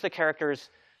to change the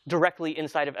characters directly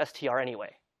inside of str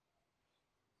anyway.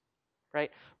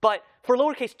 Right? But for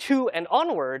lowercase 2 and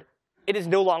onward, it is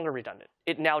no longer redundant.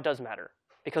 It now does matter,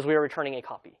 because we are returning a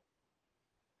copy.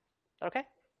 OK?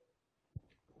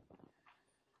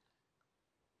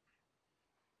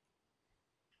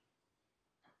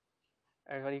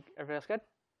 Everybody else good?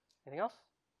 Anything else?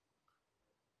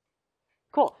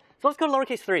 Cool. So let's go to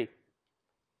lowercase 3.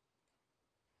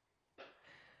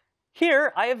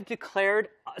 Here, I have declared,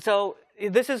 so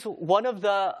this is one of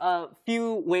the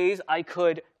few ways I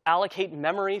could allocate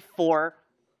memory for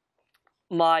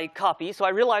my copy. So I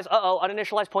realized,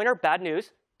 uninitialized pointer, bad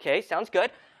news. OK, sounds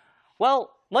good.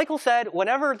 Well, Michael said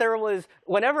whenever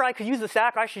I could use the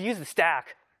stack, I should use the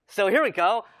stack. So here we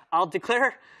go. I'll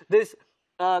declare this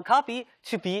copy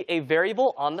to be a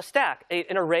variable on the stack,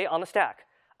 an array on the stack.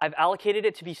 I've allocated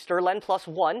it to be strlen plus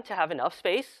 1 to have enough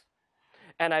space.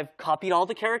 And I've copied all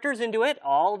the characters into it.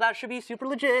 All of that should be super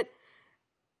legit.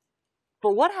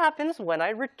 But what happens when I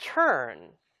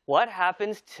return? What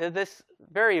happens to this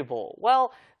variable?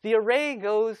 Well, the array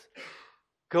goes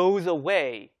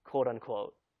away, quote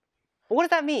unquote. But what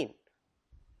does that mean?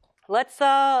 Let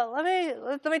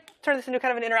me turn this into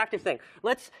kind of an interactive thing.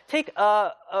 Let's take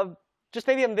just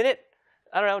maybe a minute.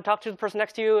 I don't know, talk to the person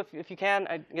next to you if you can.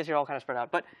 I guess you're all kind of spread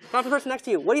out. But talk to the person next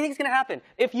to you. What do you think is going to happen?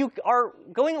 If you are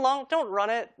going along, don't run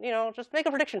it. Just make a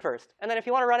prediction first. And then if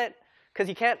you want to run it, because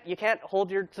you can't hold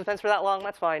your suspense for that long,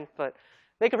 that's fine. But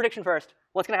make a prediction first.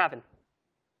 What's going to happen?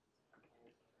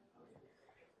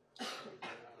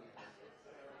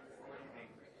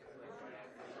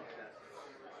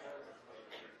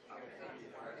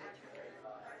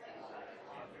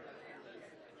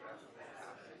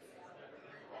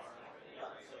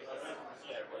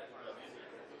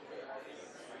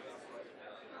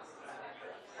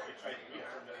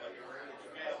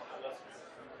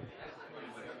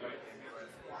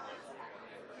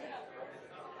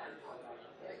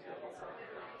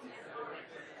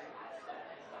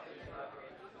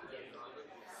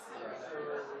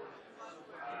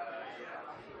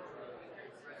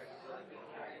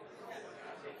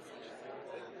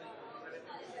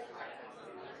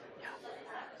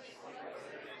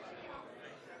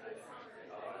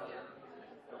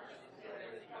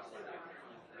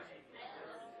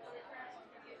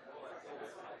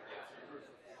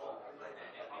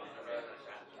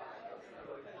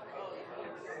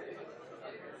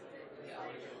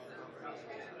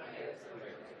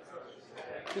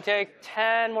 You take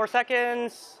 10 more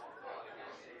seconds.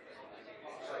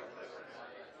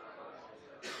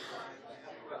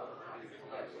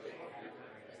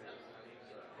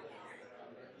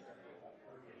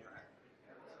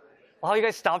 Wow, you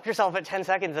guys stopped yourself at 10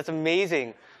 seconds. That's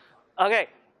amazing. OK,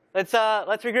 let's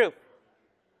regroup.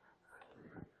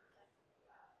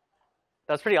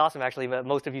 That's pretty awesome, actually. But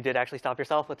most of you did actually stop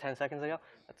yourself with 10 seconds ago.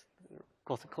 That's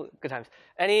cool, good times.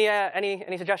 Any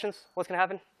suggestions? What's going to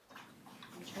happen?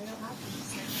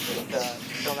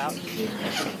 Film out? I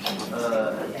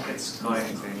think it's going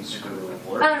to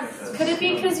work. Could it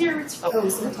be because you're... Oh,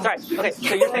 sorry. OK,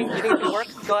 so you're saying you think it's going to work?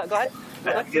 Go ahead.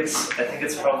 I think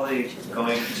it's probably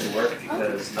going to work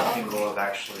because nothing will have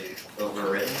actually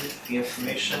overwritten the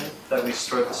information that we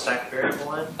stored the stack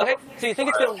variable in. OK, so you think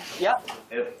it's going to... Yeah?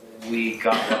 we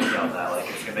got lucky on that. Like,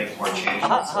 if you make more changes,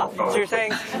 So you're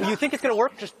saying you think it's going to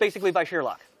work just basically by sheer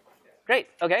luck. Great.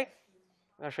 Okay.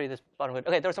 I'll show you this bottom hood.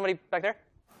 Okay, there was somebody back there.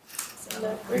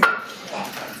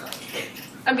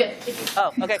 I'm good.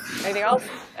 Oh, okay. Anything else?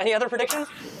 Any other predictions?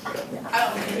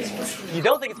 You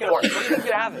don't think it's going to work. What do you think is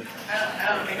going to happen?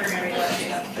 I don't think we're gonna be lucky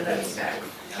enough for that stack.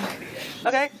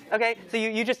 Okay. Okay. So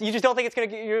you just don't think we're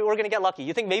going to get lucky.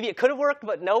 You think maybe it could have worked,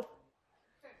 but nope.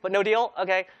 But no deal.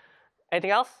 Okay.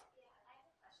 Anything else?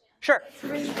 Sure.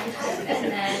 And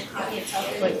then copy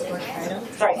itself really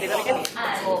different. Sorry, say that again.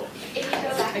 If you go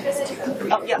back to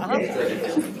the Oh, yeah.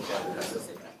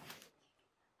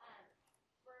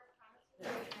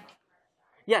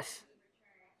 Yes.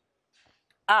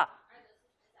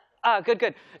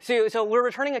 Good. So we're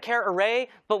returning a char array,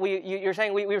 but you're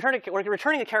saying we're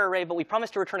returning a char array, but we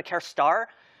promised to return a char star.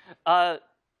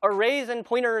 Arrays and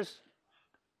pointers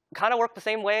kind of work the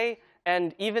same way,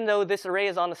 and even though this array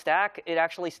is on the stack, it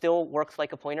actually still works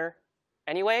like a pointer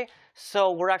anyway.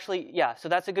 So we're actually, so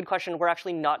that's a good question. We're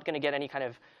actually not going to get any kind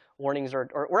of warnings, or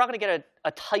we're not going to get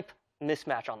a type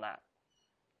mismatch on that.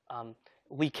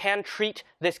 We can treat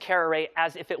this char array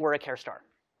as if it were a char star,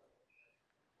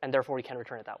 and therefore we can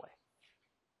return it that way.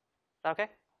 Is that okay?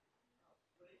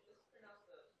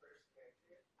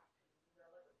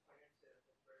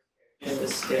 In the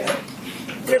stack.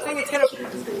 You're saying it's going to,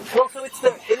 well,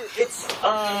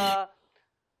 so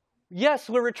yes,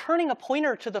 we're returning a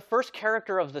pointer to the first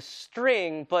character of the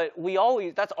string, but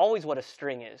that's always what a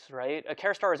string is, right? A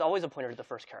char star is always a pointer to the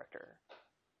first character.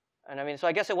 And I mean, so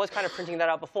I guess it was kind of printing that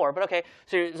out before, but okay.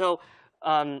 So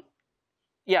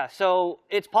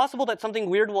it's possible that something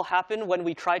weird will happen when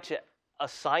we try to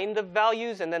assign the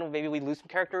values, and then maybe we lose some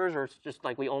characters, or it's just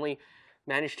like we only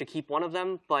manage to keep one of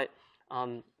them. But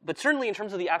certainly in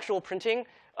terms of the actual printing,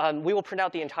 we will print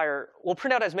out we'll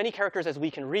print out as many characters as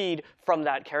we can read from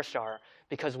that char star,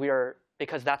 because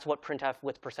that's what printf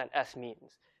with %s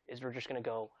means, is we're just going to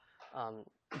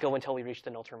go until we reach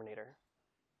the null terminator.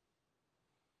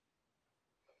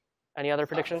 Any other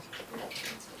predictions?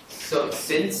 So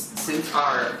since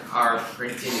our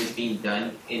printing is being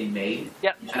done in main,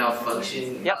 and our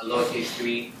function lowercase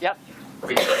 3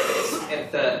 returns,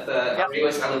 and the array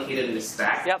was allocated in the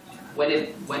stack. When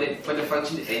the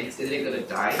function ends, isn't it gonna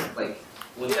die? Like,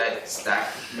 would that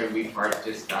stack memory part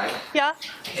just die? Yeah.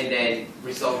 And then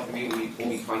result 3 will be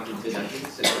pointing to nothing.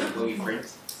 So when we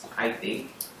print, I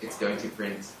think it's going to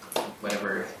print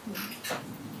whatever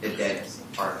the dead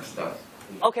part of stuff.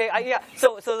 Okay,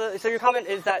 So your comment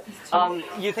is that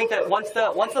you think that once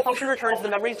the function returns, the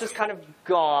memory is just kind of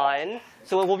gone.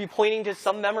 So it will be pointing to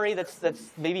some memory that's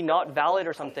maybe not valid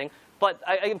or something. But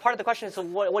part of the question is, so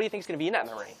what do you think is going to be in that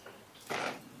memory?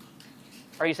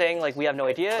 Are you saying like we have no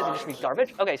idea? It's just going to be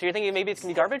garbage? Okay, so you're thinking maybe it's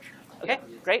going to be garbage? Okay,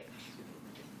 great.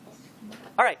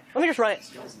 All right, let me just run it.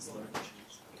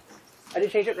 I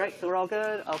did change it, right? So we're all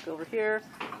good. I'll go over here.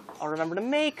 I'll remember to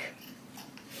make.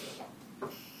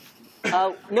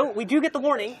 No, we do get the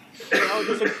warning.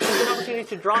 Just an opportunity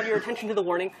to draw your attention to the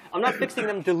warning. I'm not fixing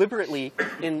them deliberately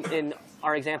in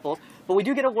our examples, but we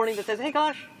do get a warning that says, hey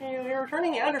gosh, you're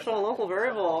returning the address on a local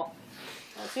variable.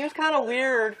 That seems kind of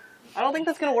weird. I don't think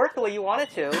that's going to work the way you want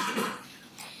it to.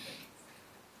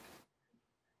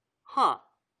 Huh.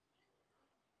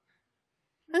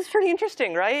 This is pretty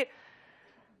interesting, right?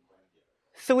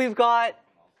 So we've got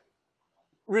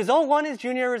result 1 is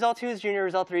junior, result 2 is junior,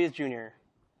 result 3 is junior.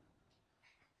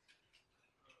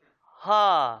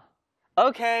 Huh.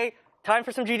 Okay, time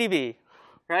for some GDB,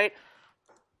 right?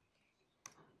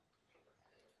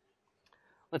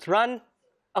 Let's run.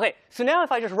 Okay, so now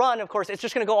if I just run, of course, it's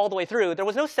just going to go all the way through. There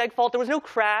was no seg fault. There was no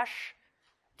crash.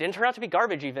 Didn't turn out to be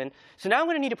garbage even. So now I'm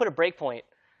going to need to put a breakpoint.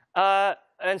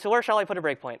 And so where shall I put a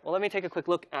breakpoint? Well, let me take a quick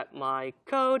look at my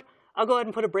code. I'll go ahead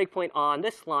and put a breakpoint on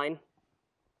this line,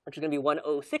 which is going to be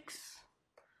 106.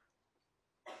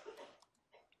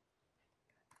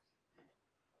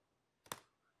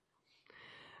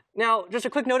 Now, just a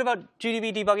quick note about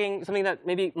GDB debugging, something that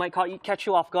maybe might catch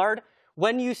you off guard.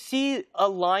 When you see a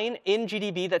line in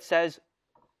GDB that says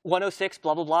 106,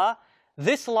 blah, blah, blah,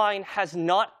 this line has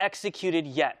not executed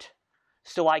yet.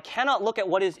 So I cannot look at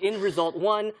what is in result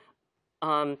 1.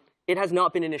 It has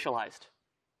not been initialized.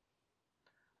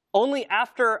 Only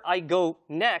after I go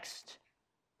next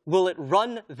will it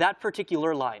run that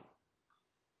particular line.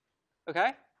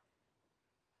 OK?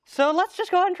 So let's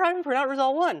just go ahead and try and print out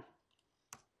result 1.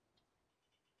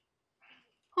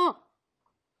 Huh.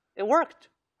 It worked,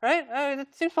 right?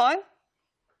 It seems fine.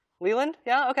 Leland?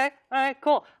 Yeah, OK. All right,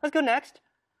 cool. Let's go next.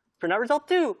 Print out result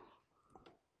 2.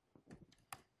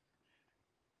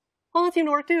 Oh, that seemed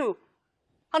to work too.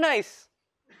 How nice.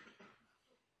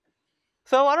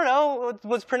 So I don't know,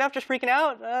 was printf just freaking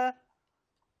out? Print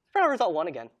out result 1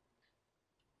 again.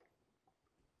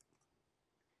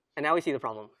 And now we see the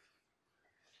problem.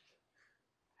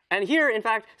 And here, in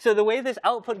fact, so the way this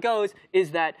output goes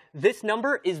is that this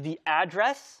number is the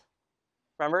address.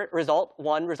 Remember, result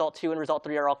 1, result 2, and result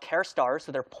 3 are all char stars,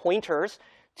 so they're pointers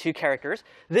to characters.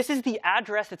 This is the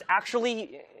address that's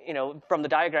actually, from the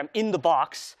diagram, in the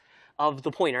box of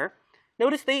the pointer.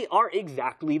 Notice they are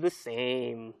exactly the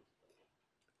same.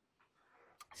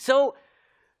 So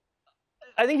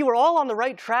I think you were all on the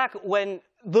right track when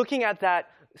looking at that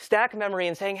stack memory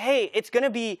and saying, hey, it's going to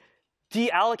be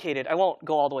deallocated. I won't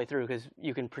go all the way through because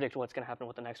you can predict what's going to happen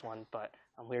with the next one, but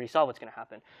we already saw what's going to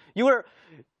happen. You were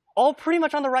all pretty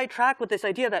much on the right track with this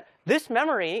idea that this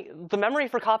memory, the memory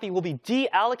for copy, will be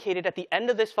deallocated at the end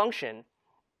of this function.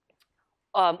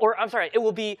 Or I'm sorry, it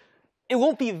won't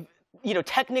be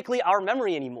technically our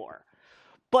memory anymore.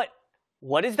 But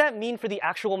what does that mean for the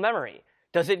actual memory?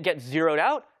 Does it get zeroed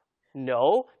out?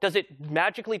 No. Does it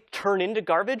magically turn into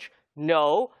garbage?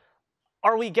 No.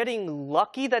 Are we getting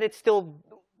lucky that it's still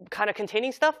kind of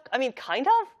containing stuff? I mean, kind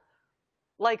of.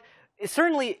 Like,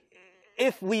 certainly,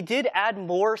 if we did add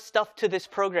more stuff to this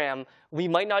program, we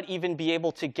might not even be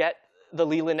able to get the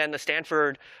Leland and the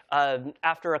Stanford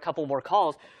after a couple more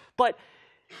calls. But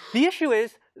the issue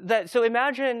is that, so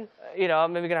imagine,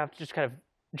 I'm maybe going to have to just kind of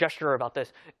gesture about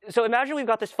this. So imagine we've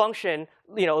got this function,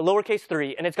 lowercase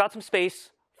 3, and it's got some space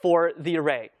for the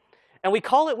array. And we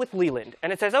call it with Leland,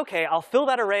 and it says, OK, I'll fill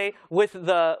that array with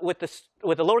the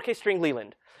lowercase string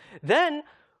Leland. Then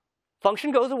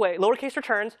function goes away, lowercase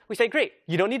returns. We say, great,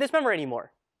 you don't need this memory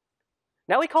anymore.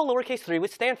 Now we call lowercase 3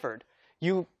 with Stanford.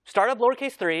 You start up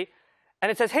lowercase 3, and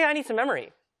it says, hey, I need some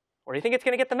memory. Where do you think it's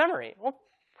going to get the memory? Well,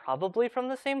 probably from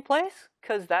the same place,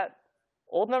 because that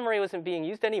old memory wasn't being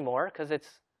used anymore, because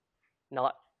it's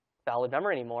not valid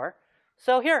memory anymore.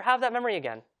 So here, have that memory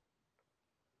again.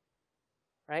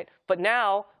 Right? But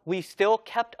now we still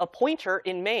kept a pointer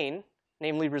in main,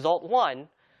 namely result 1,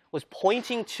 was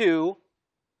pointing to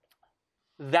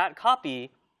that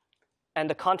copy, and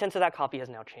the contents of that copy has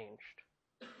now changed.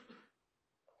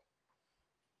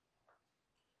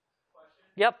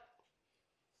 Yep.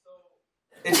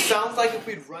 It sounds like if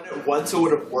we'd run it once, it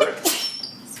would have worked.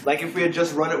 Like if we had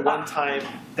just run it one time,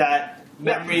 that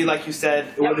memory, like you said,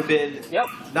 it would have been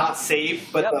not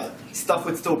saved, but the stuff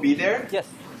would still be there. Yes.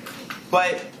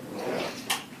 But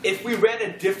if we ran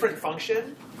a different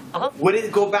function, would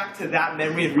it go back to that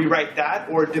memory and rewrite that?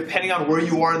 Or depending on where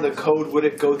you are in the code, would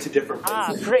it go to different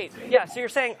places? Great. Yeah, so you're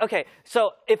saying, OK,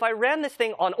 so if I ran this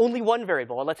thing on only one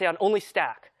variable, or let's say on only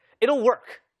stack, it'll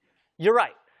work. You're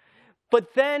right.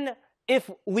 But then if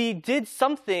we did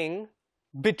something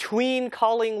between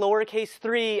calling lowercase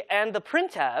 3 and the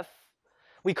printf,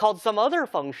 we called some other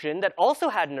function that also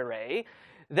had an array,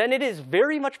 then it is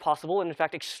very much possible, and in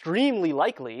fact extremely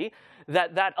likely,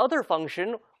 that that other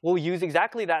function will use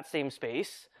exactly that same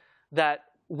space that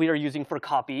we are using for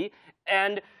copy.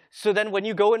 And so then when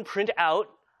you go and print out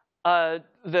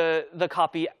the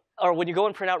copy, or when you go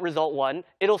and print out result 1,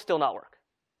 it'll still not work.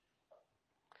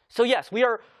 So yes, we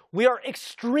are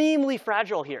extremely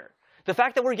fragile here. The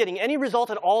fact that we're getting any result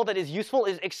at all that is useful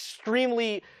is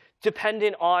extremely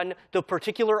dependent on the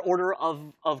particular order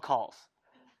of calls.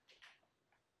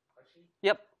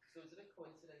 Yep. So is it a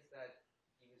coincidence that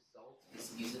the result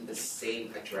is using the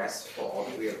same address for all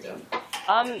three of them?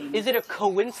 Is it a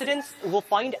coincidence? We'll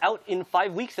find out in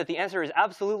 5 weeks that the answer is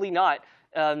absolutely not.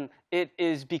 It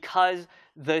is because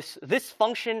this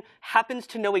function happens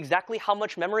to know exactly how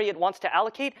much memory it wants to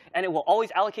allocate, and it will always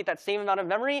allocate that same amount of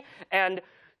memory. And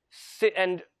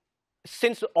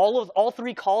since all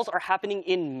 3 calls are happening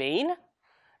in main,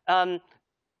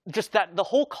 just that the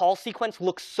whole call sequence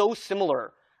looks so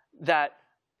similar that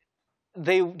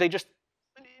they just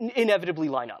inevitably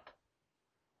line up.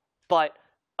 But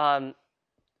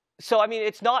so I mean,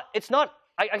 it's not.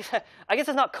 I guess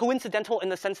it's not coincidental in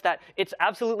the sense that it's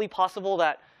absolutely possible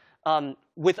that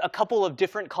with a couple of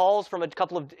different calls from a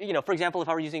couple of, for example, if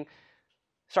I were using,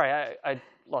 sorry, I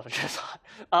lost my train of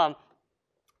thought.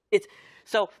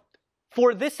 So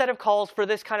for this set of calls, for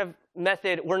this kind of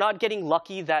method, we're not getting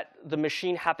lucky that the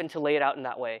machine happened to lay it out in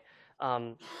that way.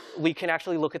 We can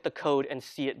actually look at the code and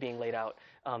see it being laid out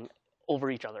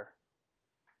over each other.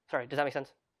 Sorry, does that make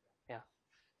sense? Yeah.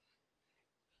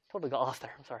 Totally got lost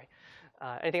there. I'm sorry.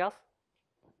 Anything else?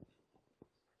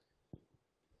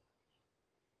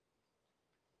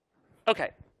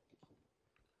 OK.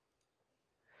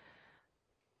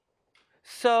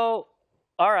 So,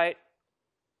 all right.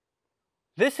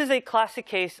 This is a classic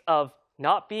case of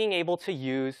not being able to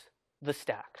use the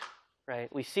stack.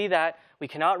 Right? We see that we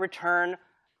cannot return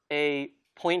a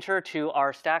pointer to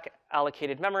our stack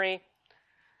allocated memory.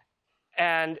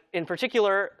 And in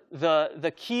particular,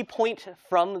 the key point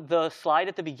from the slide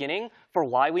at the beginning for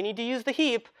why we need to use the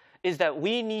heap is that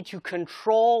we need to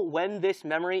control when this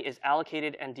memory is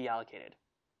allocated and deallocated,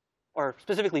 or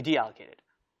specifically deallocated.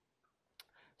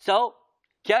 So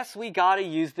guess we got to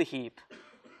use the heap.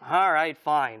 All right,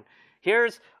 fine.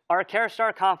 Here's our char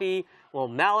star copy. We'll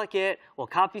malloc it. We'll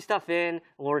copy stuff in.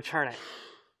 We'll return it.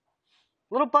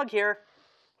 Little bug here.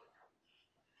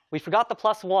 We forgot the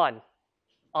 +1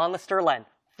 on the strlen.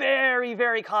 Very,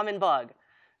 very common bug.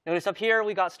 Notice up here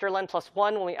we got strlen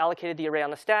 +1 when we allocated the array on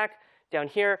the stack. Down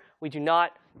here we do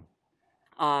not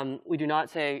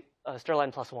say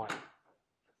strlen +1.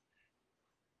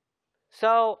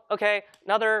 So okay,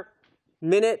 another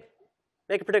minute.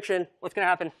 Make a prediction. What's going to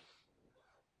happen?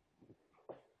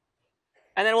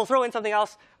 And then we'll throw in something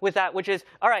else with that, which is,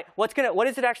 all right, what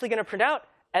is it actually going to print out?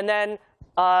 And then,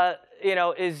 are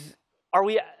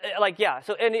we like, yeah?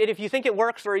 So, and if you think it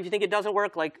works or if you think it doesn't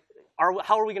work, like,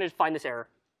 how are we going to find this error?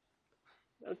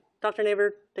 Talk to your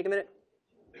neighbor. Take a minute.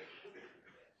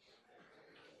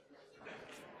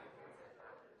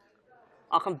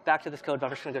 I'll come back to this code, but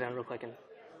I'm just going to go down real quick and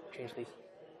change these.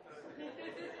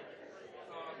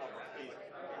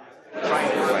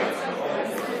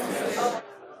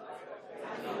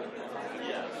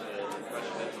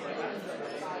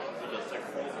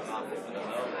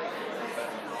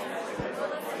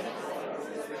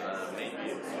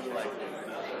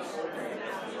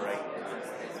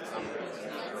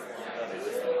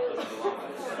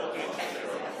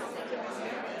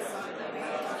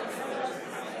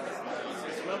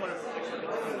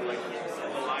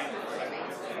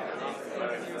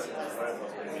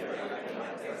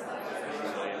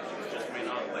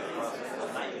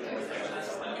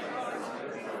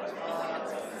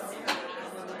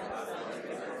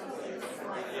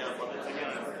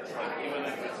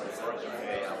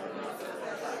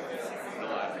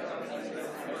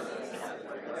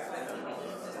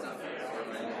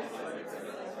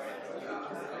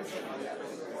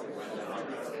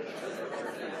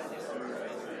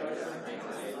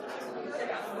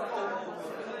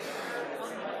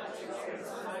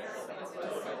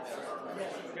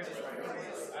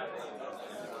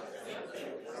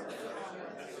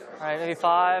 All right, maybe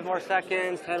 5 more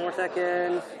seconds, 10 more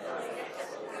seconds.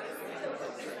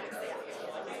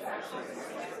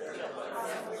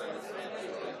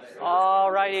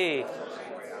 All righty.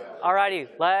 All righty,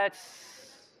 let's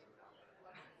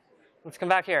come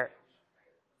back here.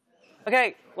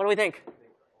 Okay, what do we think?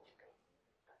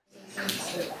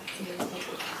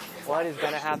 What is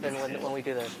going to happen when we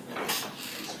do this?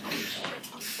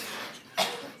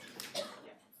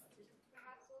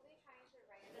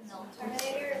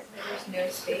 Terminator, there's no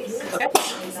space. Okay.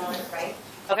 Right.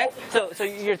 Okay. So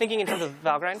you're thinking in terms of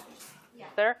Valgrind? Yeah.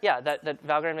 There? Yeah. That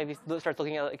Valgrind maybe starts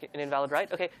looking at like an invalid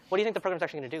write. Okay. What do you think the program's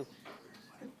actually going to do?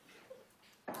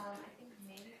 I think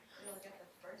maybe we'll get the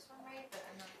first one right, but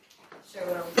I'm not sure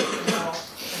what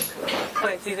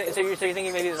I'm Okay. So you're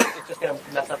thinking maybe it's just going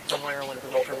to mess up somewhere when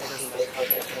the null terminators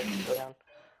and the go down.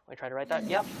 When I try to write that.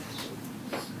 Yep.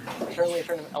 Certainly a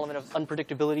certain element of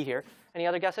unpredictability here. Any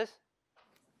other guesses?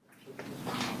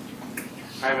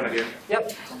 I have an idea.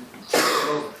 Yep.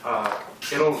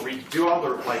 It'll do all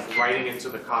the writing into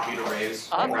the copied arrays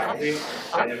correctly,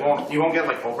 and you won't get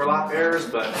overlap errors.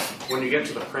 But when you get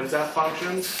to the printf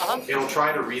functions, it'll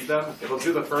try to read them. It'll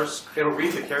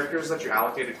read the characters that you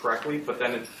allocated correctly, but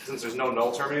then since there's no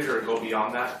null terminator, it'll go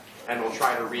beyond that, and it'll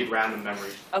try to read random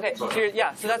memory. Okay. So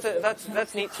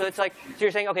that's neat. So it's like, so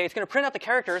you're saying, okay, it's going to print out the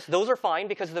characters. Those are fine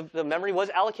because the memory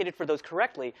was allocated for those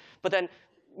correctly. But then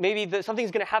maybe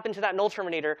something's going to happen to that null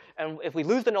terminator, and if we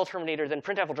lose the null terminator, then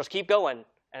printf will just keep going,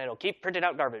 and it'll keep printing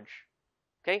out garbage.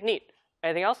 Okay, neat.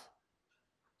 Anything else?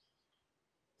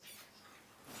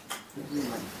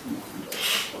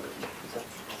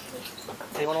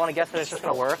 Anyone want to guess that it's just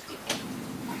going to work?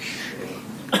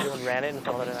 Anyone ran it and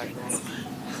saw that it actually worked?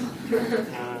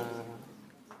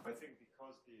 I think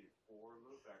because the for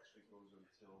loop actually goes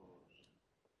until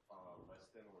less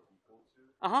than or equal to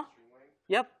string length.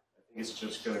 Yep. It's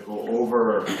just going to go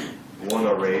over one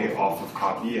array off of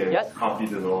copy and copy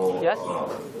the null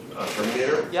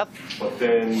terminator. Yep. But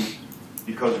then,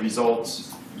 because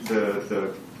results,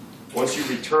 once you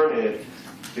return it,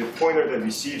 the pointer that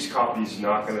receives copy is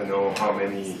not going to know how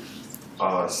many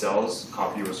cells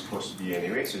copy was supposed to be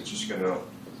anyway. So it's just going to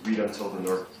read until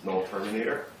the null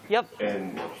terminator. Yep.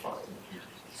 And we're fine.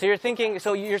 So you're thinking,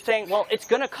 so you're saying, well, it's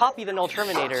going to copy the null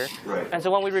terminator. Right. And so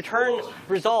when we return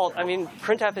result, I mean,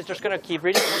 printf is just going to keep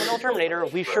reading from the null terminator.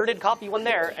 We sure did copy one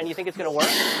there, and you think it's going to work?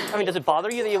 I mean, does it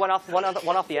bother you that you went off one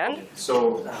off the end?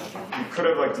 So you could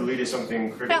have like deleted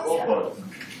something critical, but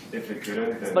if it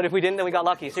didn't, then... But if we didn't, then we got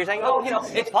lucky. So you're saying, oh,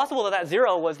 it's possible that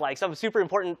 0 was like some super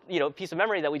important, piece of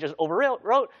memory that we just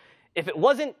overwrote. If it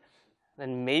wasn't,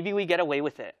 then maybe we get away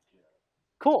with it.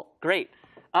 Cool, great.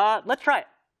 Let's try it.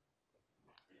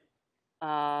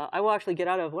 I will actually get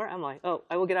out of, where am I? Oh,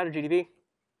 I will get out of GDB,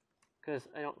 because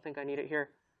I don't think I need it here.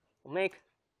 We'll make,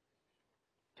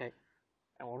 OK,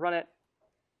 and we'll run it.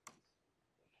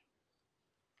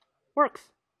 Works.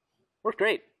 Worked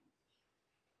great.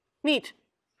 Neat.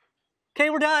 OK,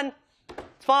 we're done.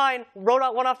 It's fine. Wrote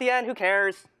out one off the end. Who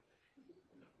cares?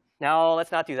 No,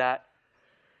 let's not do that.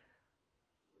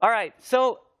 All right,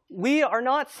 so we are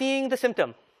not seeing the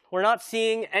symptom. We're not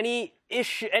seeing any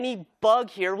issue, any bug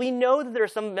here. We know that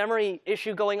there's some memory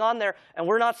issue going on there, and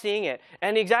we're not seeing it.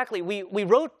 And exactly, we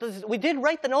did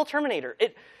write the null terminator.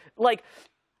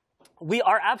 We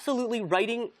are absolutely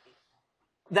writing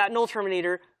that null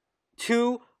terminator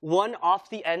to one off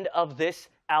the end of this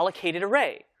allocated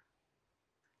array.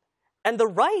 And the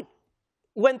write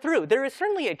went through. There is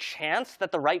certainly a chance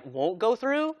that the write won't go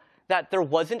through, that there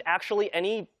wasn't actually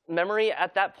any memory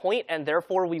at that point, and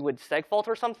therefore we would segfault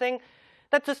or something.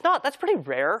 That's pretty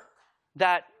rare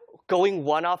that going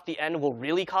one off the end will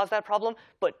really cause that problem,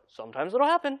 but sometimes it'll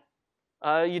happen.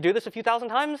 You do this a few thousand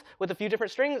times with a few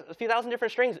different strings, a few thousand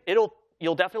different strings,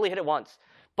 you'll definitely hit it once.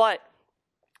 But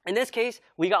in this case,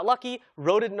 we got lucky,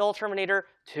 wrote a null terminator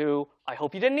to, I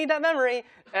hope you didn't need that memory,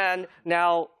 and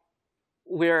now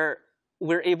we're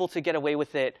able to get away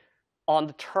with it on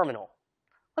the terminal.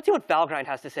 Let's see what Valgrind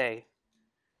has to say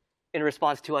in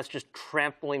response to us just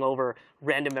trampling over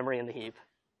random memory in the heap.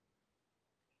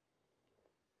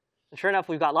 And sure enough,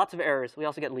 we've got lots of errors. We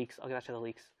also get leaks. I'll get back to the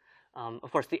leaks. Of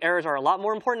course, the errors are a lot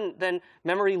more important than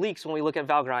memory leaks when we look at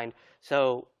Valgrind.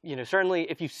 So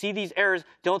certainly, if you see these errors,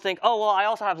 don't think, oh, well, I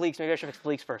also have leaks. Maybe I should fix the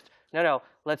leaks first. No.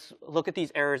 Let's look at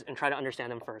these errors and try to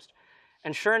understand them first.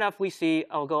 And sure enough, we see,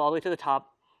 I'll go all the way to the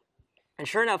top. And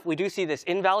sure enough, we do see this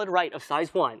invalid write of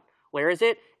size 1. Where is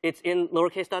it? It's in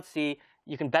lowercase.c.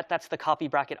 You can bet that's the copy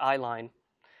bracket I line.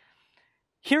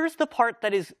 Here's the part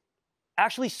that is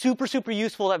actually super, super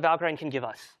useful that Valgrind can give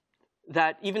us,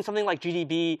 that even something like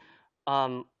GDB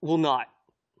will not.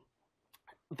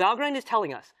 Valgrind is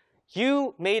telling us,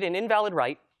 you made an invalid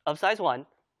write of size 1,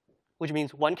 which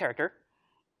means 1 character.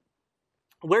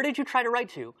 Where did you try to write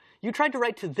to? You tried to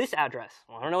write to this address.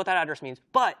 Well, I don't know what that address means,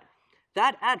 but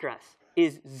that address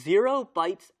is 0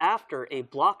 bytes after a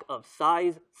block of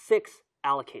size 6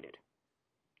 allocated.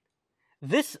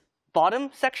 This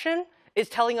bottom section is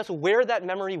telling us where that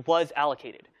memory was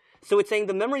allocated. So it's saying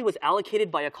the memory was allocated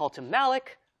by a call to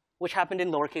malloc, which happened in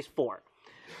lowercase 4.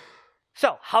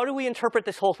 So how do we interpret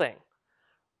this whole thing?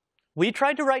 We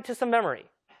tried to write to some memory.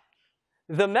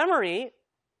 The memory,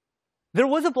 there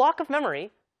was a block of memory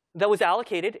that was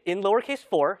allocated in lowercase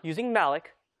 4 using malloc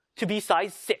to be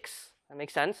size 6. That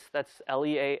makes sense. That's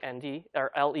L-E-A-N-D,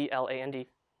 or L-E-L-A-N-D.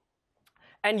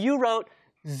 And you wrote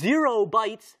 0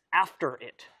 bytes after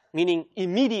it, meaning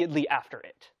immediately after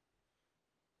it.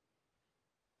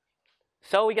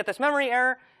 So we get this memory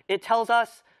error. It tells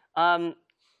us, and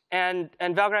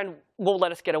Valgrind won't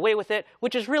let us get away with it,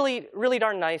 which is really, really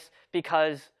darn nice,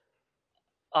 because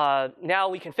now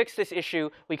we can fix this issue.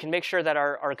 We can make sure that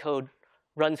our code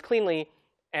runs cleanly,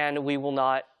 and we will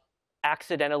not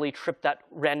accidentally trip that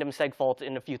random segfault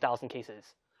in a few thousand cases.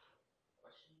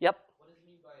 Yep. What does it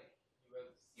mean by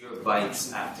you wrote 0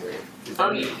 bytes after it? Does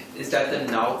that mean, is that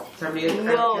the null terminator?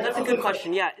 No, that's a good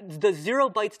question. Yeah, the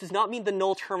 0 bytes does not mean the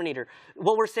null terminator.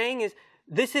 What we're saying is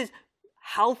this is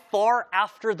how far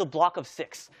after the block of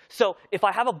 6. So if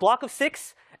I have a block of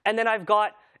 6, and then I've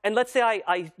got, and let's say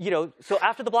so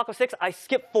after the block of 6, I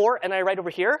skip 4 and I write over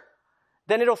here,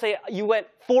 then it'll say you went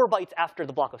 4 bytes after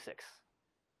the block of 6.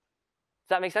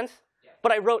 Does that make sense? Yeah.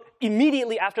 But I wrote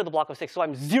immediately after the block of 6, so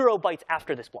I'm 0 bytes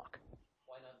after this block.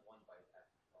 Why not 1 byte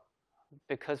after the block?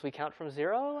 Because we count from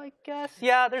 0, I guess.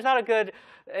 Yeah, there's not a good.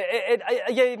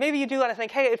 Yeah, maybe you do want to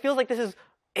think, hey, it feels like this is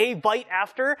a byte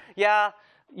after. Yeah,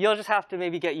 you'll just have to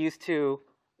maybe get used to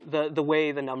the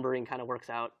way the numbering kind of works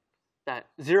out. That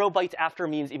 0 bytes after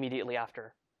means immediately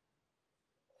after.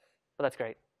 But that's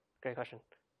great. Great question.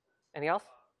 Anything else?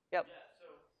 Yep. Yeah, so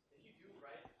if you do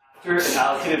write After an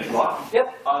allocated block,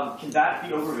 yep. Can that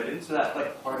be overridden so that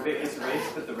like part of it gets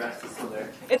erased, but the rest is still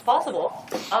there? It's possible.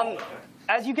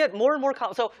 As you get more and more,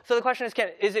 so the question is,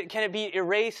 can it be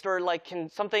erased, or like can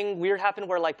something weird happen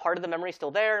where like part of the memory is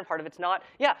still there and part of it's not?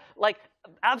 Yeah, like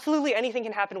absolutely anything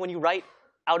can happen when you write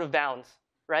out of bounds,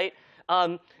 right?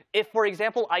 If, for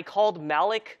example, I called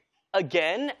malloc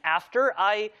again after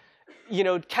I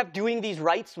kept doing these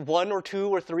writes 1 or 2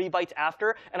 or 3 bytes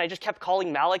after, and I just kept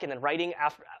calling malloc and then writing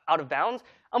out of bounds,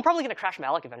 I'm probably going to crash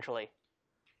malloc eventually.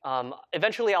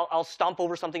 Eventually, I'll stomp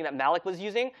over something that malloc was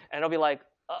using, and I'll be like,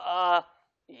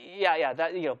 yeah,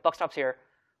 that buck stops here.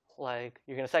 Like,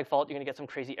 you're going to segfault, you're going to get some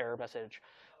crazy error message.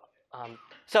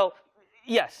 So,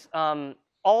 yes,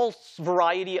 all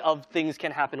variety of things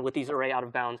can happen with these array out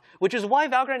of bounds, which is why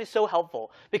Valgrind is so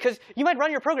helpful. Because you might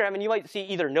run your program and you might see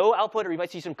either no output or you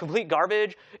might see some complete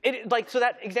garbage. So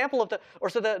that example of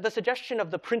the suggestion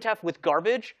of the printf with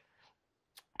garbage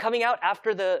coming out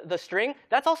after the string,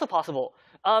 that's also possible.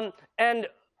 And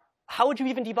how would you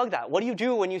even debug that? What do you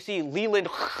do when you see Leland,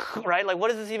 right? Like, what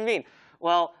does this even mean?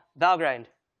 Well, Valgrind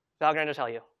will tell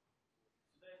you.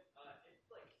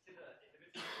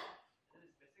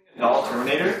 Null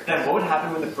terminator, then what would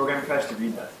happen when the program tries to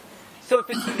read that?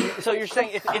 So you're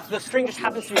saying if the string just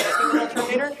happens to be missing the null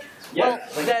terminator? Yeah,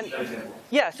 well, then,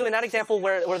 yeah, so in that example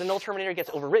where the null terminator gets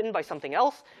overwritten by something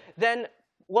else, then,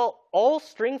 well, all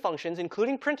string functions,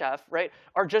 including printf, right,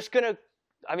 are just going to,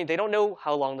 they don't know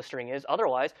how long the string is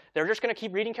otherwise. They're just going to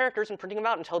keep reading characters and printing them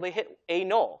out until they hit a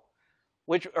null,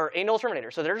 or a null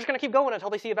terminator. So they're just going to keep going until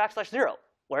they see a \0.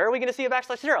 Where are we going to see a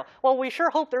 \0? Well, we sure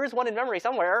hope there is one in memory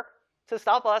somewhere to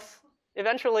stop us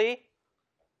eventually.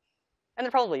 And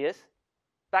there probably is.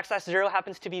 \0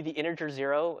 happens to be the integer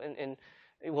 0, and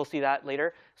we'll see that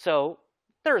later. So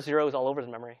there are zeros all over the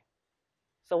memory.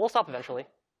 So we'll stop eventually.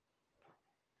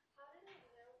 How did it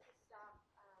know to stop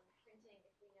printing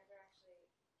if we never actually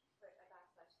put a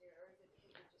 \0, or is it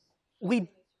because we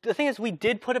just... The thing is, we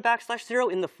did put a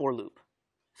 \0 in the for loop.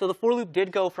 So the for loop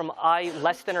did go from I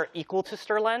less than or equal to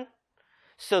strlen.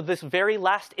 So this very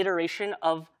last iteration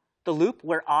of the loop,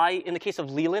 where I, in the case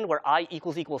of Leland, where I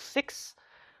equals 6,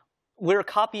 we're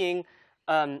copying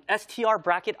str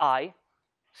bracket I.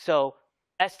 So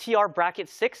str bracket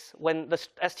 6, when the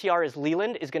str is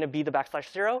Leland, is going to be the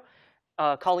 \0.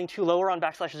 Calling to lower on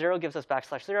 \0 gives us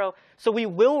 \0. So we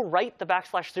will write the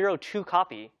 \0 to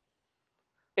copy.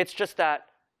 It's just that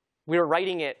we're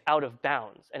writing it out of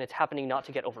bounds, and it's happening not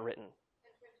to get overwritten.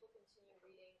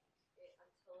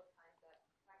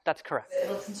 That's correct.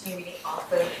 It'll continue reading off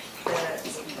the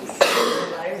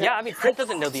yeah, print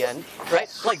doesn't know the end, right?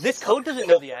 Like, this code doesn't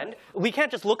know the end. We can't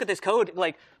just look at this code,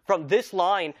 like, from this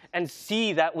line and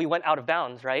see that we went out of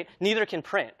bounds, right? Neither can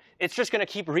print. It's just going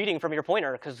to keep reading from your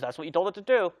pointer, because that's what you told it to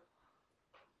do.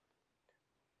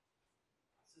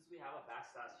 Since we have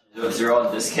a \0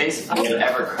 in this case, will it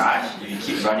ever crash if you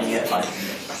keep running it like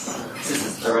since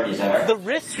it's already there? The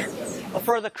risk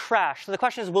for the crash, so the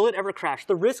question is, will it ever crash?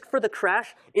 The risk for the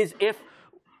crash is if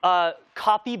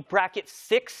copy bracket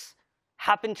 6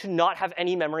 happen to not have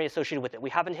any memory associated with it. We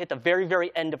haven't hit the very,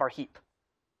 very end of our heap.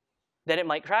 Then it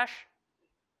might crash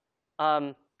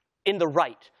in the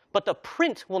write. But the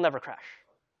print will never crash,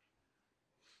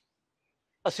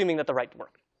 assuming that the write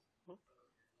worked. When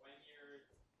you're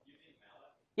using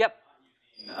malloc, yep.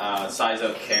 Size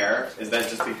of char, is that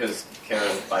just because char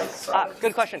is byte size?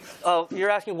 Good question. Oh, you're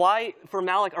asking why for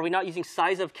malloc are we not using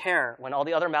size of char when all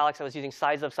the other mallocs I was using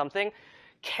size of something?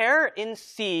 Char in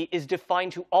C is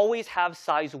defined to always have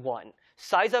size 1.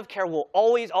 Size of char will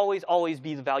always, always, always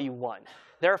be the value 1.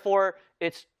 Therefore,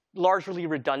 it's largely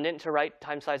redundant to write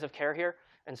times size of char here,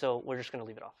 and so we're just going to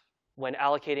leave it off when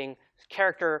allocating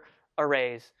character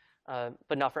arrays,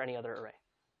 but not for any other array.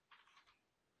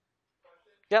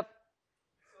 Yep.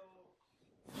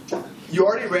 You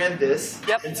already ran this,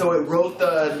 yep. And so it wrote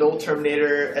the null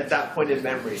terminator at that point in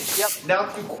memory. Yep. Now,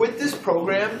 if you quit this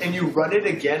program and you run it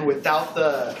again without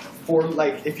the for,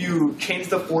 like, if you change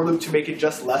the for loop to make it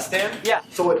just less than, yeah.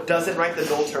 So it doesn't write the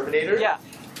null terminator. Yeah.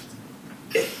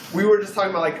 We were just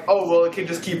talking about like, oh, well, it can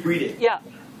just keep reading. Yeah.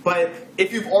 But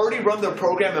if you've already run the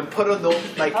program and put a null,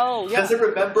 like, does it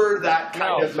remember that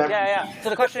kind of memory? Yeah. So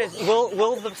the question is,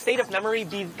 will the state of memory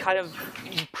be kind of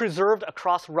preserved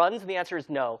across runs? And the answer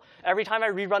is no. Every time I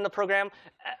rerun the program,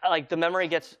 like, the memory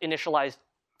gets initialized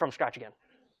from scratch again.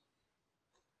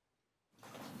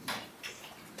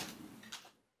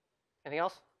 Anything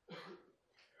else?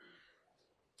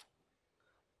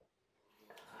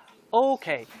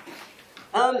 Okay.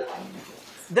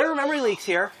 There are memory leaks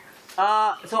here.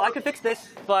 So I could fix this,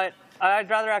 but I'd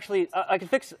rather actually, I could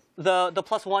fix the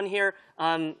 +1 here.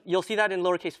 You'll see that in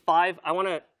lowercase 5. I want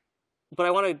to but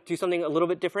I want to do something a little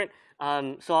bit different.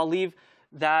 So I'll leave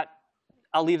that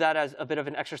as a bit of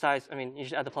an exercise. I mean, you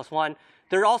should add the +1.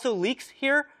 There are also leaks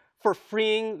here for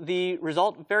freeing the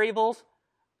result variables.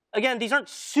 Again, these aren't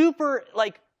super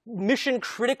like mission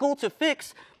critical to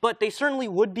fix, but they certainly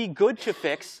would be good to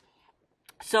fix.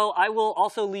 So I will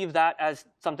also leave that as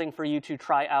something for you to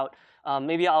try out.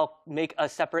 Maybe I'll make a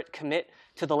separate commit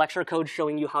to the lecture code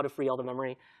showing you how to free all the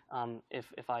memory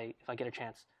if I get a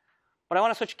chance. But I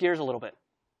want to switch gears a little bit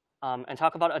and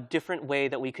talk about a different way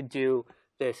that we could do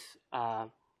this.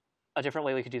 And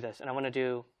I want to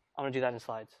do that in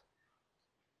slides.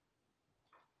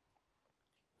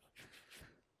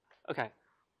 Okay.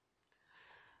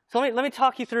 So let me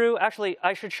talk you through. Actually,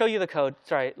 I should show you the code.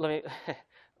 Sorry,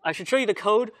 I should show you the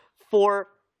code for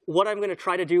what I'm going to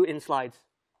try to do in slides,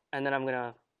 and then I'm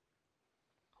going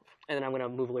to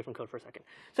move away from code for a second.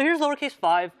 So here's lowercase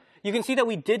 5. You can see that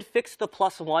we did fix the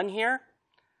 +1 here,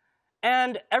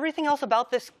 and everything else about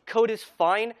this code is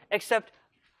fine, except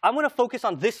I'm going to focus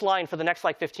on this line for the next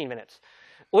like 15 minutes,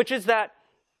 which is that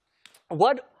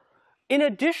in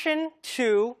addition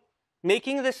to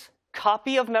making this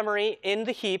copy of memory in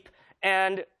the heap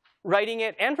and writing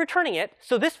it and returning it,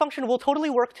 so this function will totally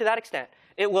work to that extent.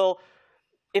 It will,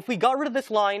 if we got rid of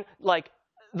this line, like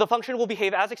the function will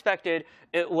behave as expected.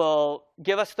 It will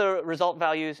give us the result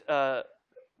values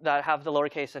that have the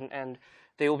lowercase, and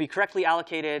they will be correctly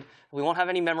allocated. We won't have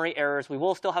any memory errors. We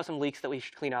will still have some leaks that we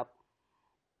should clean up.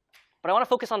 But I want to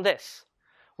focus on this,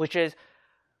 which is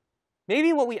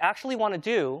maybe what we actually want to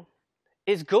do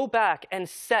is go back and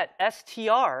set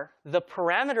str, the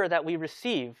parameter that we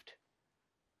received,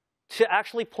 to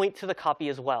actually point to the copy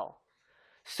as well.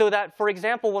 So that, for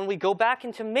example, when we go back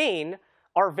into main,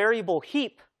 our variable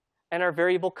heap and our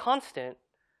variable constant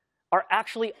are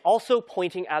actually also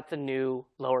pointing at the new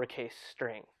lowercase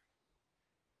string.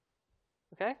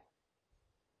 Okay?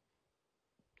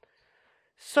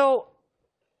 So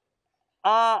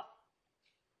I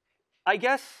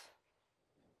guess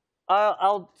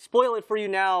I'll spoil it for you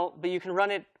now, but you can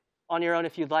run it on your own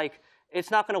if you'd like.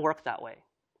 It's not going to work that way.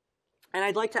 And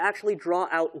I'd like to actually draw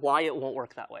out why it won't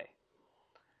work that way.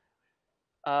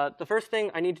 The first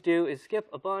thing I need to do is skip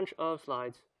a bunch of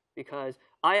slides, because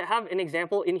I have an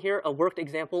example in here, a worked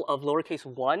example of lowercase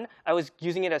 1. I was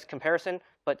using it as comparison,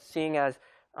 but seeing as,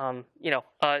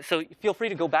 so feel free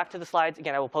to go back to the slides.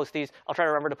 Again, I will post these. I'll try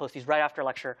to remember to post these right after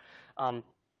lecture. I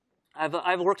have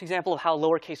a worked example of how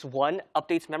lowercase 1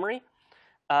 updates memory,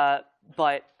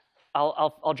 but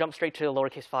I'll jump straight to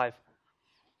lowercase 5.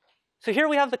 So here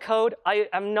we have the code. I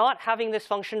am not having this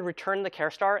function return the char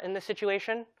star in this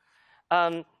situation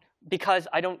because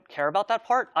I don't care about that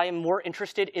part. I am more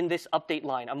interested in this update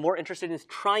line. I'm more interested in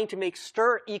trying to make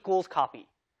stir equals copy.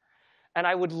 And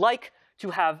I would like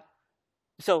to have,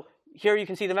 so here you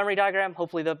can see the memory diagram.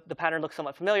 Hopefully the pattern looks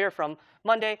somewhat familiar from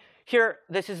Monday. Here,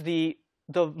 this is the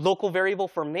local variable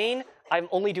for main. I'm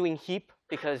only doing heap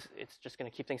because it's just going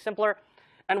to keep things simpler.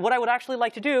 And what I would actually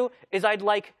like to do is I'd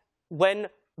like, when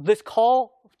this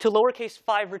call to lowercase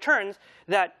 5 returns,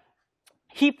 that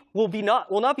heap will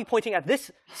not be pointing at this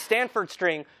Stanford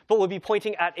string, but will be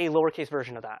pointing at a lowercase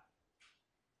version of that.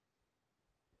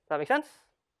 Does that make sense?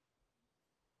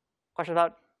 Questions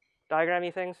about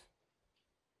diagrammy things?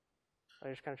 I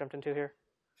just kind of jumped into here.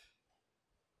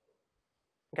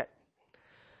 Okay.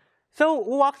 So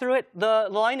we'll walk through it. The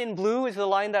line in blue is the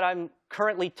line that I'm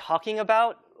currently talking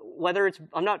about.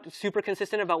 I'm not super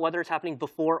consistent about whether it's happening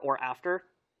before or after,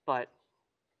 but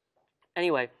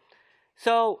anyway.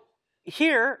 So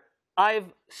here,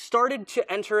 I've started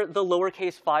to enter the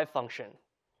lowercase 5 function.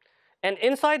 And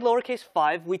inside lowercase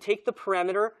 5, we take the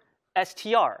parameter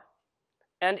str.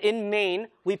 And in main,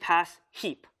 we pass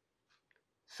heap.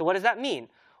 So what does that mean?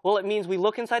 Well, it means we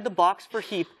look inside the box for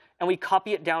heap, and we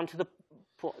copy it down to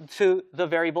the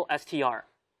variable str.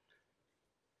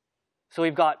 So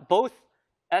we've got both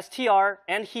str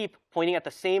and heap pointing at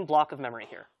the same block of memory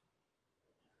here.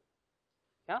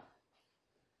 Yeah?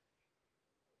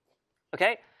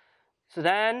 OK. So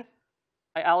then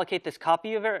I allocate this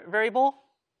copy variable.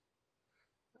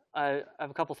 I have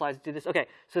a couple slides to do this. OK.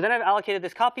 So then I've allocated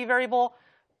this copy variable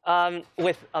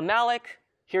with a malloc.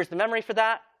 Here's the memory for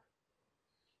that.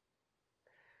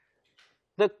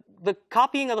 The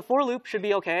copying of the for loop should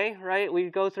be OK, right? We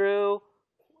go through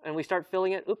and we start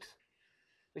filling it. Oops.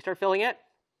 We start filling it.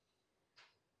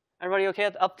 Everybody OK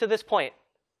up to this point?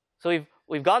 So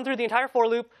we've gone through the entire for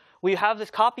loop. We have this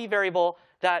copy variable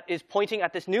that is pointing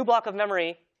at this new block of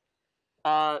memory,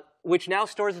 which now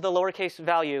stores the lowercase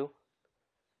value.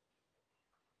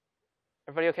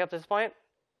 Everybody OK up to this point?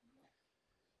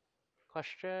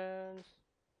 Questions?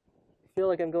 feel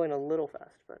like I'm going a little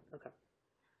fast, but OK.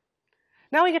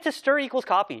 Now we get to stir equals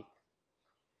copy.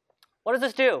 What does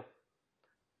this do?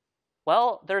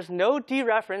 Well, there's no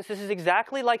dereference. This is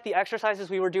exactly like the exercises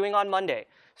we were doing on Monday.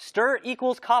 Stir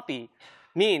equals copy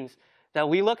means that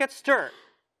we look at stir.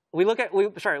 We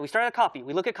start at copy.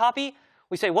 We look at copy.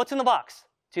 We say, what's in the box?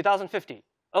 2050.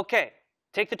 OK,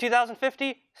 take the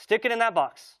 2050, stick it in that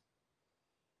box.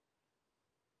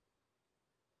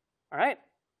 All right?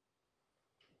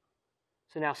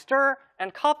 So now stir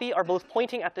and copy are both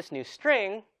pointing at this new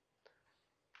string.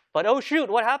 But oh, shoot,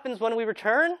 what happens when we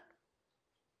return?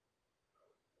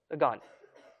 They're gone.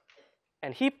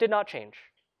 And heap did not change.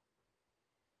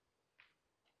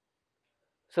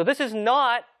 So this is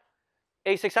not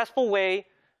a successful way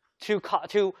to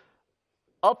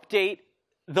update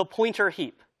the pointer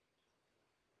heap.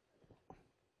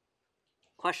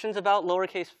 Questions about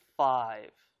lowercase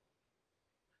 5?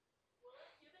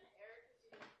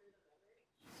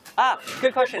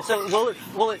 Good question. So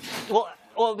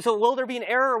will there be an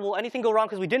error, or will anything go wrong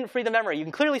because we didn't free the memory? You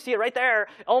can clearly see it right there.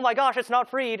 Oh my gosh, it's not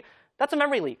freed. That's a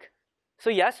memory leak. So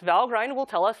yes, Valgrind will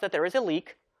tell us that there is a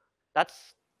leak.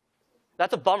 That's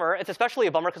a bummer. It's especially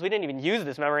a bummer because we didn't even use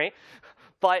this memory.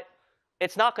 But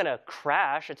it's not going to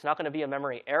crash. It's not going to be a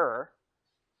memory error.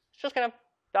 It's just going to,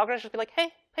 Valgrind's just be like,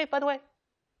 hey, by the way,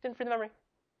 didn't free the memory.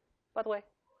 By the way.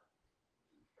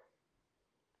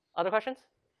 Other questions?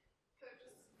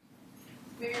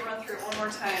 Maybe run through it one more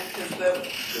time, because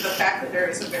the fact that there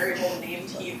is a variable named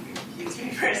heap confused me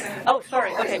for a second. Oh,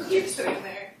 sorry. OK. Heap sitting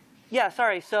there. Yeah,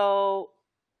 sorry. So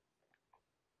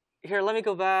here, let me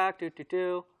go back. Here,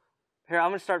 I'm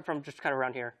going to start from just kind of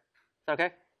around here. Is that OK?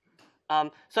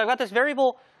 So I've got this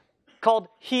variable called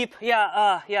heap.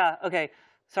 Yeah, OK.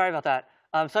 Sorry about that.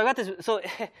 So I've got this. So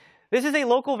this is a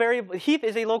local variable. Heap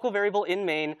is a local variable in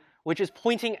main, which is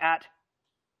pointing at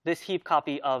this heap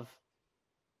copy of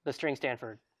the string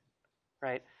Stanford,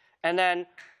 right? And then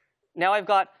now I've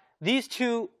got these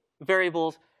two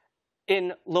variables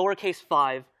in lowercase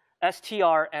 5,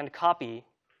 str and copy.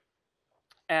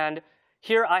 And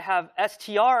here I have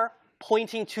str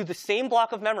pointing to the same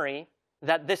block of memory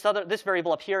that this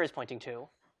variable up here is pointing to.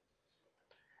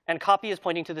 And copy is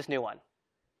pointing to this new one.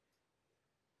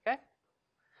 OK?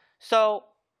 So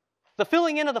the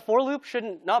filling in of the for loop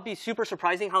should not be super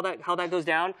surprising how that goes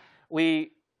down.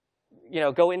 We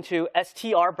go into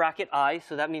str bracket I,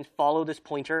 so that means follow this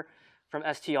pointer from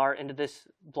str into this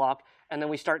block, and then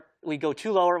we go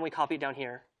 2 lower and we copy it down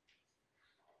here.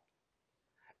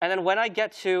 And then when I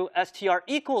get to str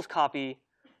equals copy,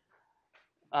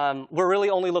 we're really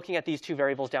only looking at these two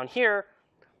variables down here,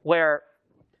 where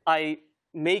I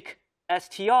make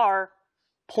str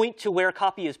point to where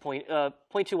copy is pointing,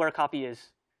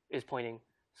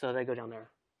 so they go down there.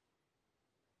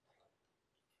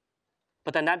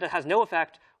 But then that has no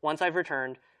effect once I've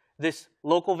returned. This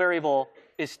local variable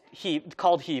is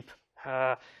called heap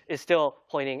is still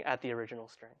pointing at the original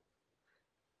string.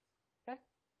 Okay.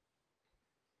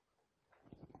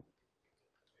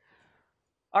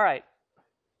 All right.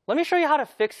 Let me show you how to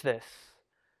fix this.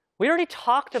 We already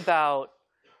talked about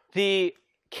the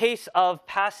case of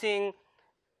passing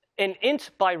an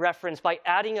int by reference by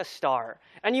adding a star.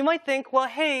 And you might think, well,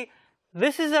 hey,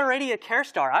 this is already a char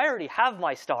star. I already have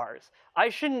my stars. I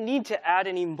shouldn't need to add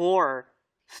any more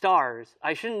stars.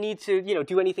 I shouldn't need to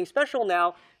do anything special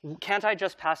now. Can't I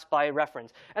just pass by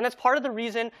reference? And that's part of the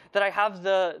reason that I have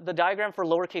the diagram for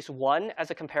lowercase 1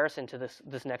 as a comparison to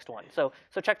this next one. So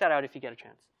check that out if you get a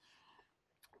chance.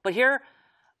 But here,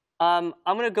 I'm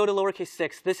going to go to lowercase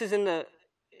 6. This is in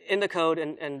the code,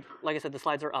 and like I said, the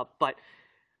slides are up. But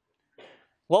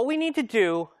what we need to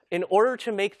do in order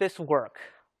to make this work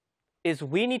is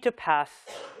we need to pass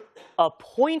a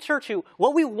pointer to,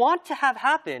 what we want to have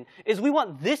happen is we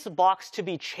want this box to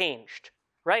be changed,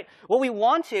 right? What we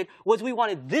wanted was we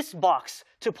wanted this box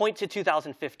to point to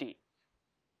 2050.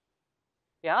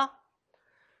 Yeah?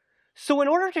 So in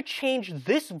order to change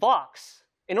this box,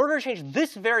 in order to change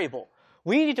this variable,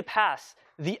 we need to pass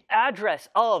the address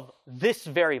of this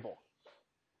variable.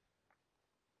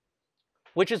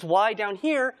 Which is why down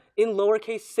here in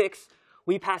lowercase 6,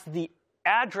 we pass the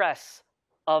address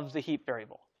of the heap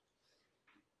variable.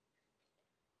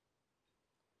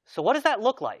 So what does that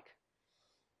look like?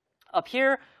 Up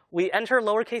here, we enter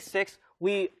lowercase 6.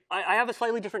 I have a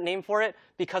slightly different name for it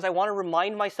because I want to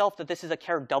remind myself that this is a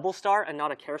char double star and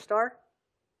not a char star.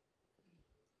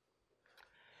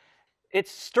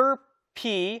 It's stir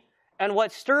p, and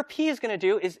what stir p is going to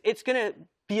do is it's going to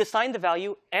be assigned the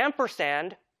value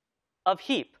ampersand of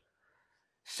heap.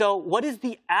 So what is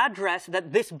the address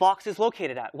that this box is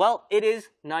located at? Well, it is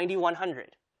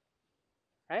 9100,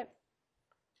 right?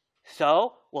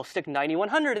 So we'll stick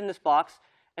 9100 in this box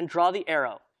and draw the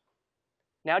arrow.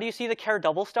 Now do you see the char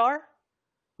double star?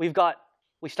 We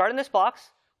start in this box.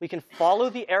 We can follow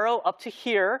the arrow up to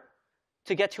here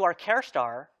to get to our char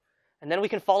star. And then we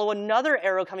can follow another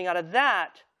arrow coming out of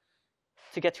that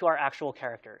to get to our actual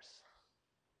characters.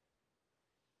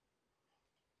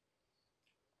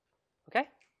 OK?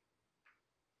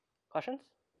 Questions?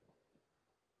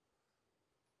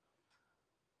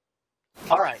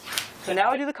 All right. So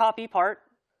now I do the copy part.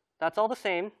 That's all the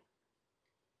same.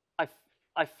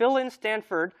 I fill in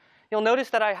Stanford. You'll notice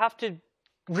that I have to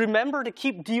remember to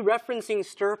keep dereferencing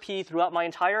stir-p throughout my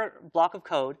entire block of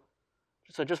code.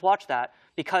 So just watch that,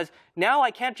 because now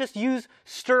I can't just use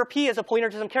stir-p as a pointer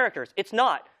to some characters. It's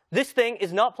not. This thing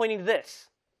is not pointing to this.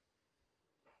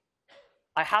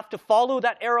 I have to follow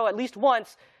that arrow at least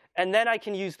once, and then I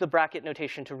can use the bracket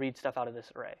notation to read stuff out of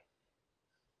this array.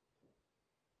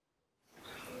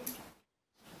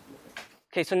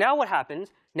 OK, so now what happens?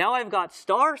 Now I've got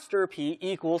star stir-p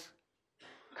equals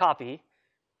copy.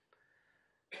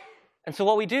 And so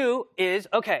what we do is,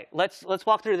 OK, let's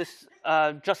walk through this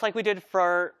just like we did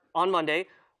on Monday.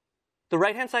 The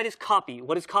right-hand side is copy.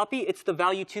 What is copy? It's the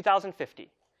value 2050.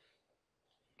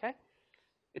 OK?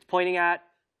 It's pointing at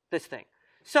this thing.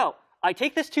 So I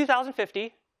take this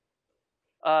 2050.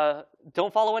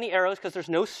 Don't follow any arrows because there's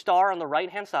no star on the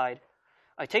right-hand side.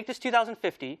 I take this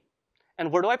 2050,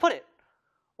 and where do I put it?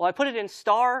 Well, I put it in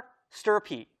star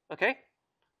stir-p. OK?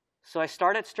 So I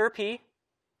start at stir-p.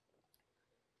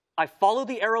 I follow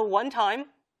the arrow one time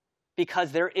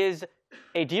because there is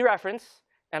a dereference,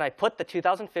 and I put the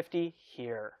 2050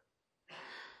 here.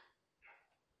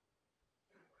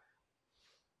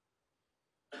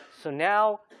 So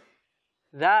now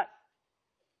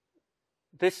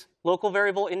this local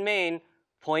variable in main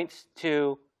points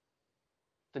to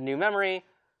the new memory.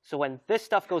 So when this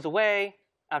stuff goes away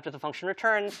after the function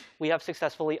returns, we have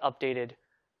successfully updated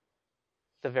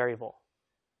the variable.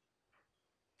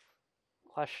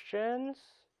 Questions?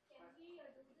 Can we do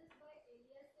this by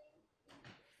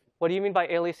aliasing? What do you mean by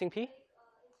aliasing p?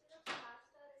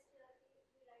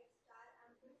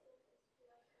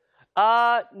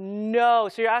 No.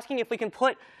 So you're asking if we can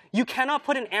put, you cannot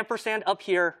put an ampersand up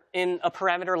here in a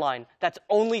parameter line. That's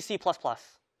only C++.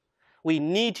 We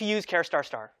need to use char star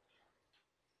star.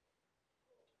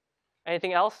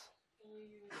 Anything else? Can you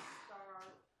use star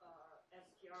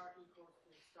str equals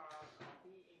to star copy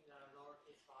in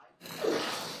lowercase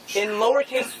 5? In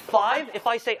lowercase 5, if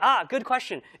I say, good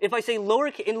question. If I say in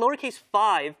lowercase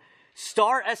 5,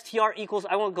 star str equals,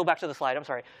 I won't go back to the slide, I'm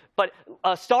sorry. But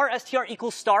star str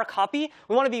equals star copy,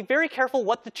 we want to be very careful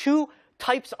what the two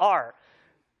types are.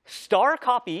 Star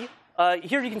copy,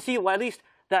 here you can see, well, at least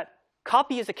that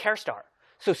copy is a char star.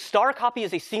 So star copy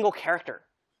is a single character,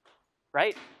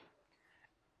 right?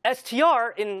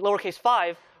 str in lowercase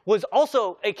 5 was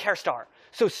also a char star.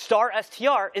 So star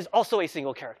str is also a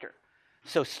single character.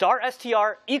 So star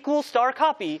str equals star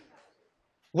copy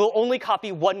will only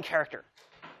copy one character.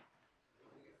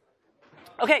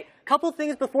 OK, couple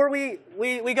things before we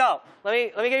go. Let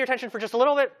me get your attention for just a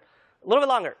little bit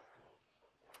longer.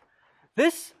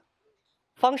 This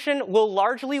function will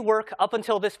largely work up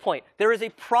until this point. There is a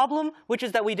problem, which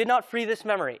is that we did not free this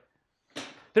memory.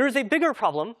 There is a bigger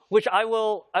problem, which I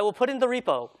will put in the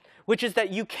repo, which is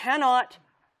that you cannot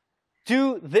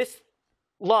do this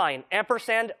line,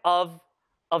 ampersand of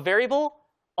a variable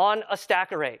on a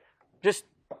stack array. Just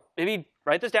maybe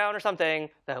write this down or something.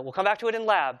 We'll come back to it in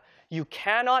lab. You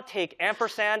cannot take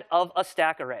ampersand of a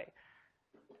stack array.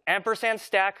 Ampersand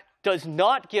stack does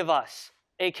not give us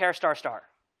a char star star.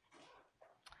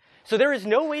 So there is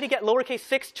no way to get lowercase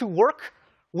 6 to work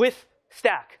with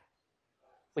stack.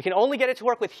 We can only get it to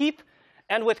work with heap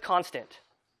and with constant.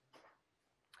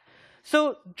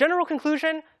 So general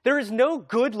conclusion, there is no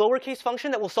good lowercase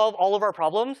function that will solve all of our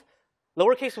problems.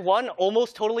 Lowercase 1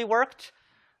 almost totally worked.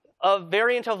 A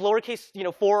variant of lowercase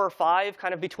 4 or 5,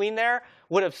 kind of between there,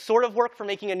 would have sort of worked for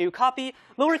making a new copy.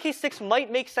 Lowercase 6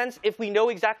 might make sense if we know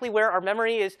exactly where our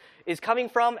memory is coming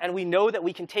from, and we know that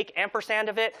we can take ampersand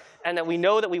of it, and that we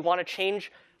know that we want to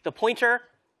change the pointer.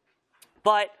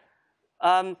 But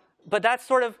that's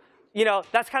sort of,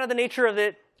 that's kind of the nature of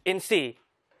it in C.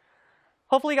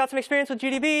 Hopefully you got some experience with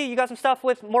GDB. You got some stuff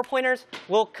with more pointers.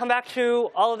 We'll come back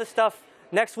to all of this stuff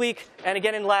next week and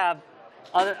again in lab.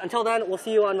 Until then, we'll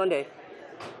see you on Monday.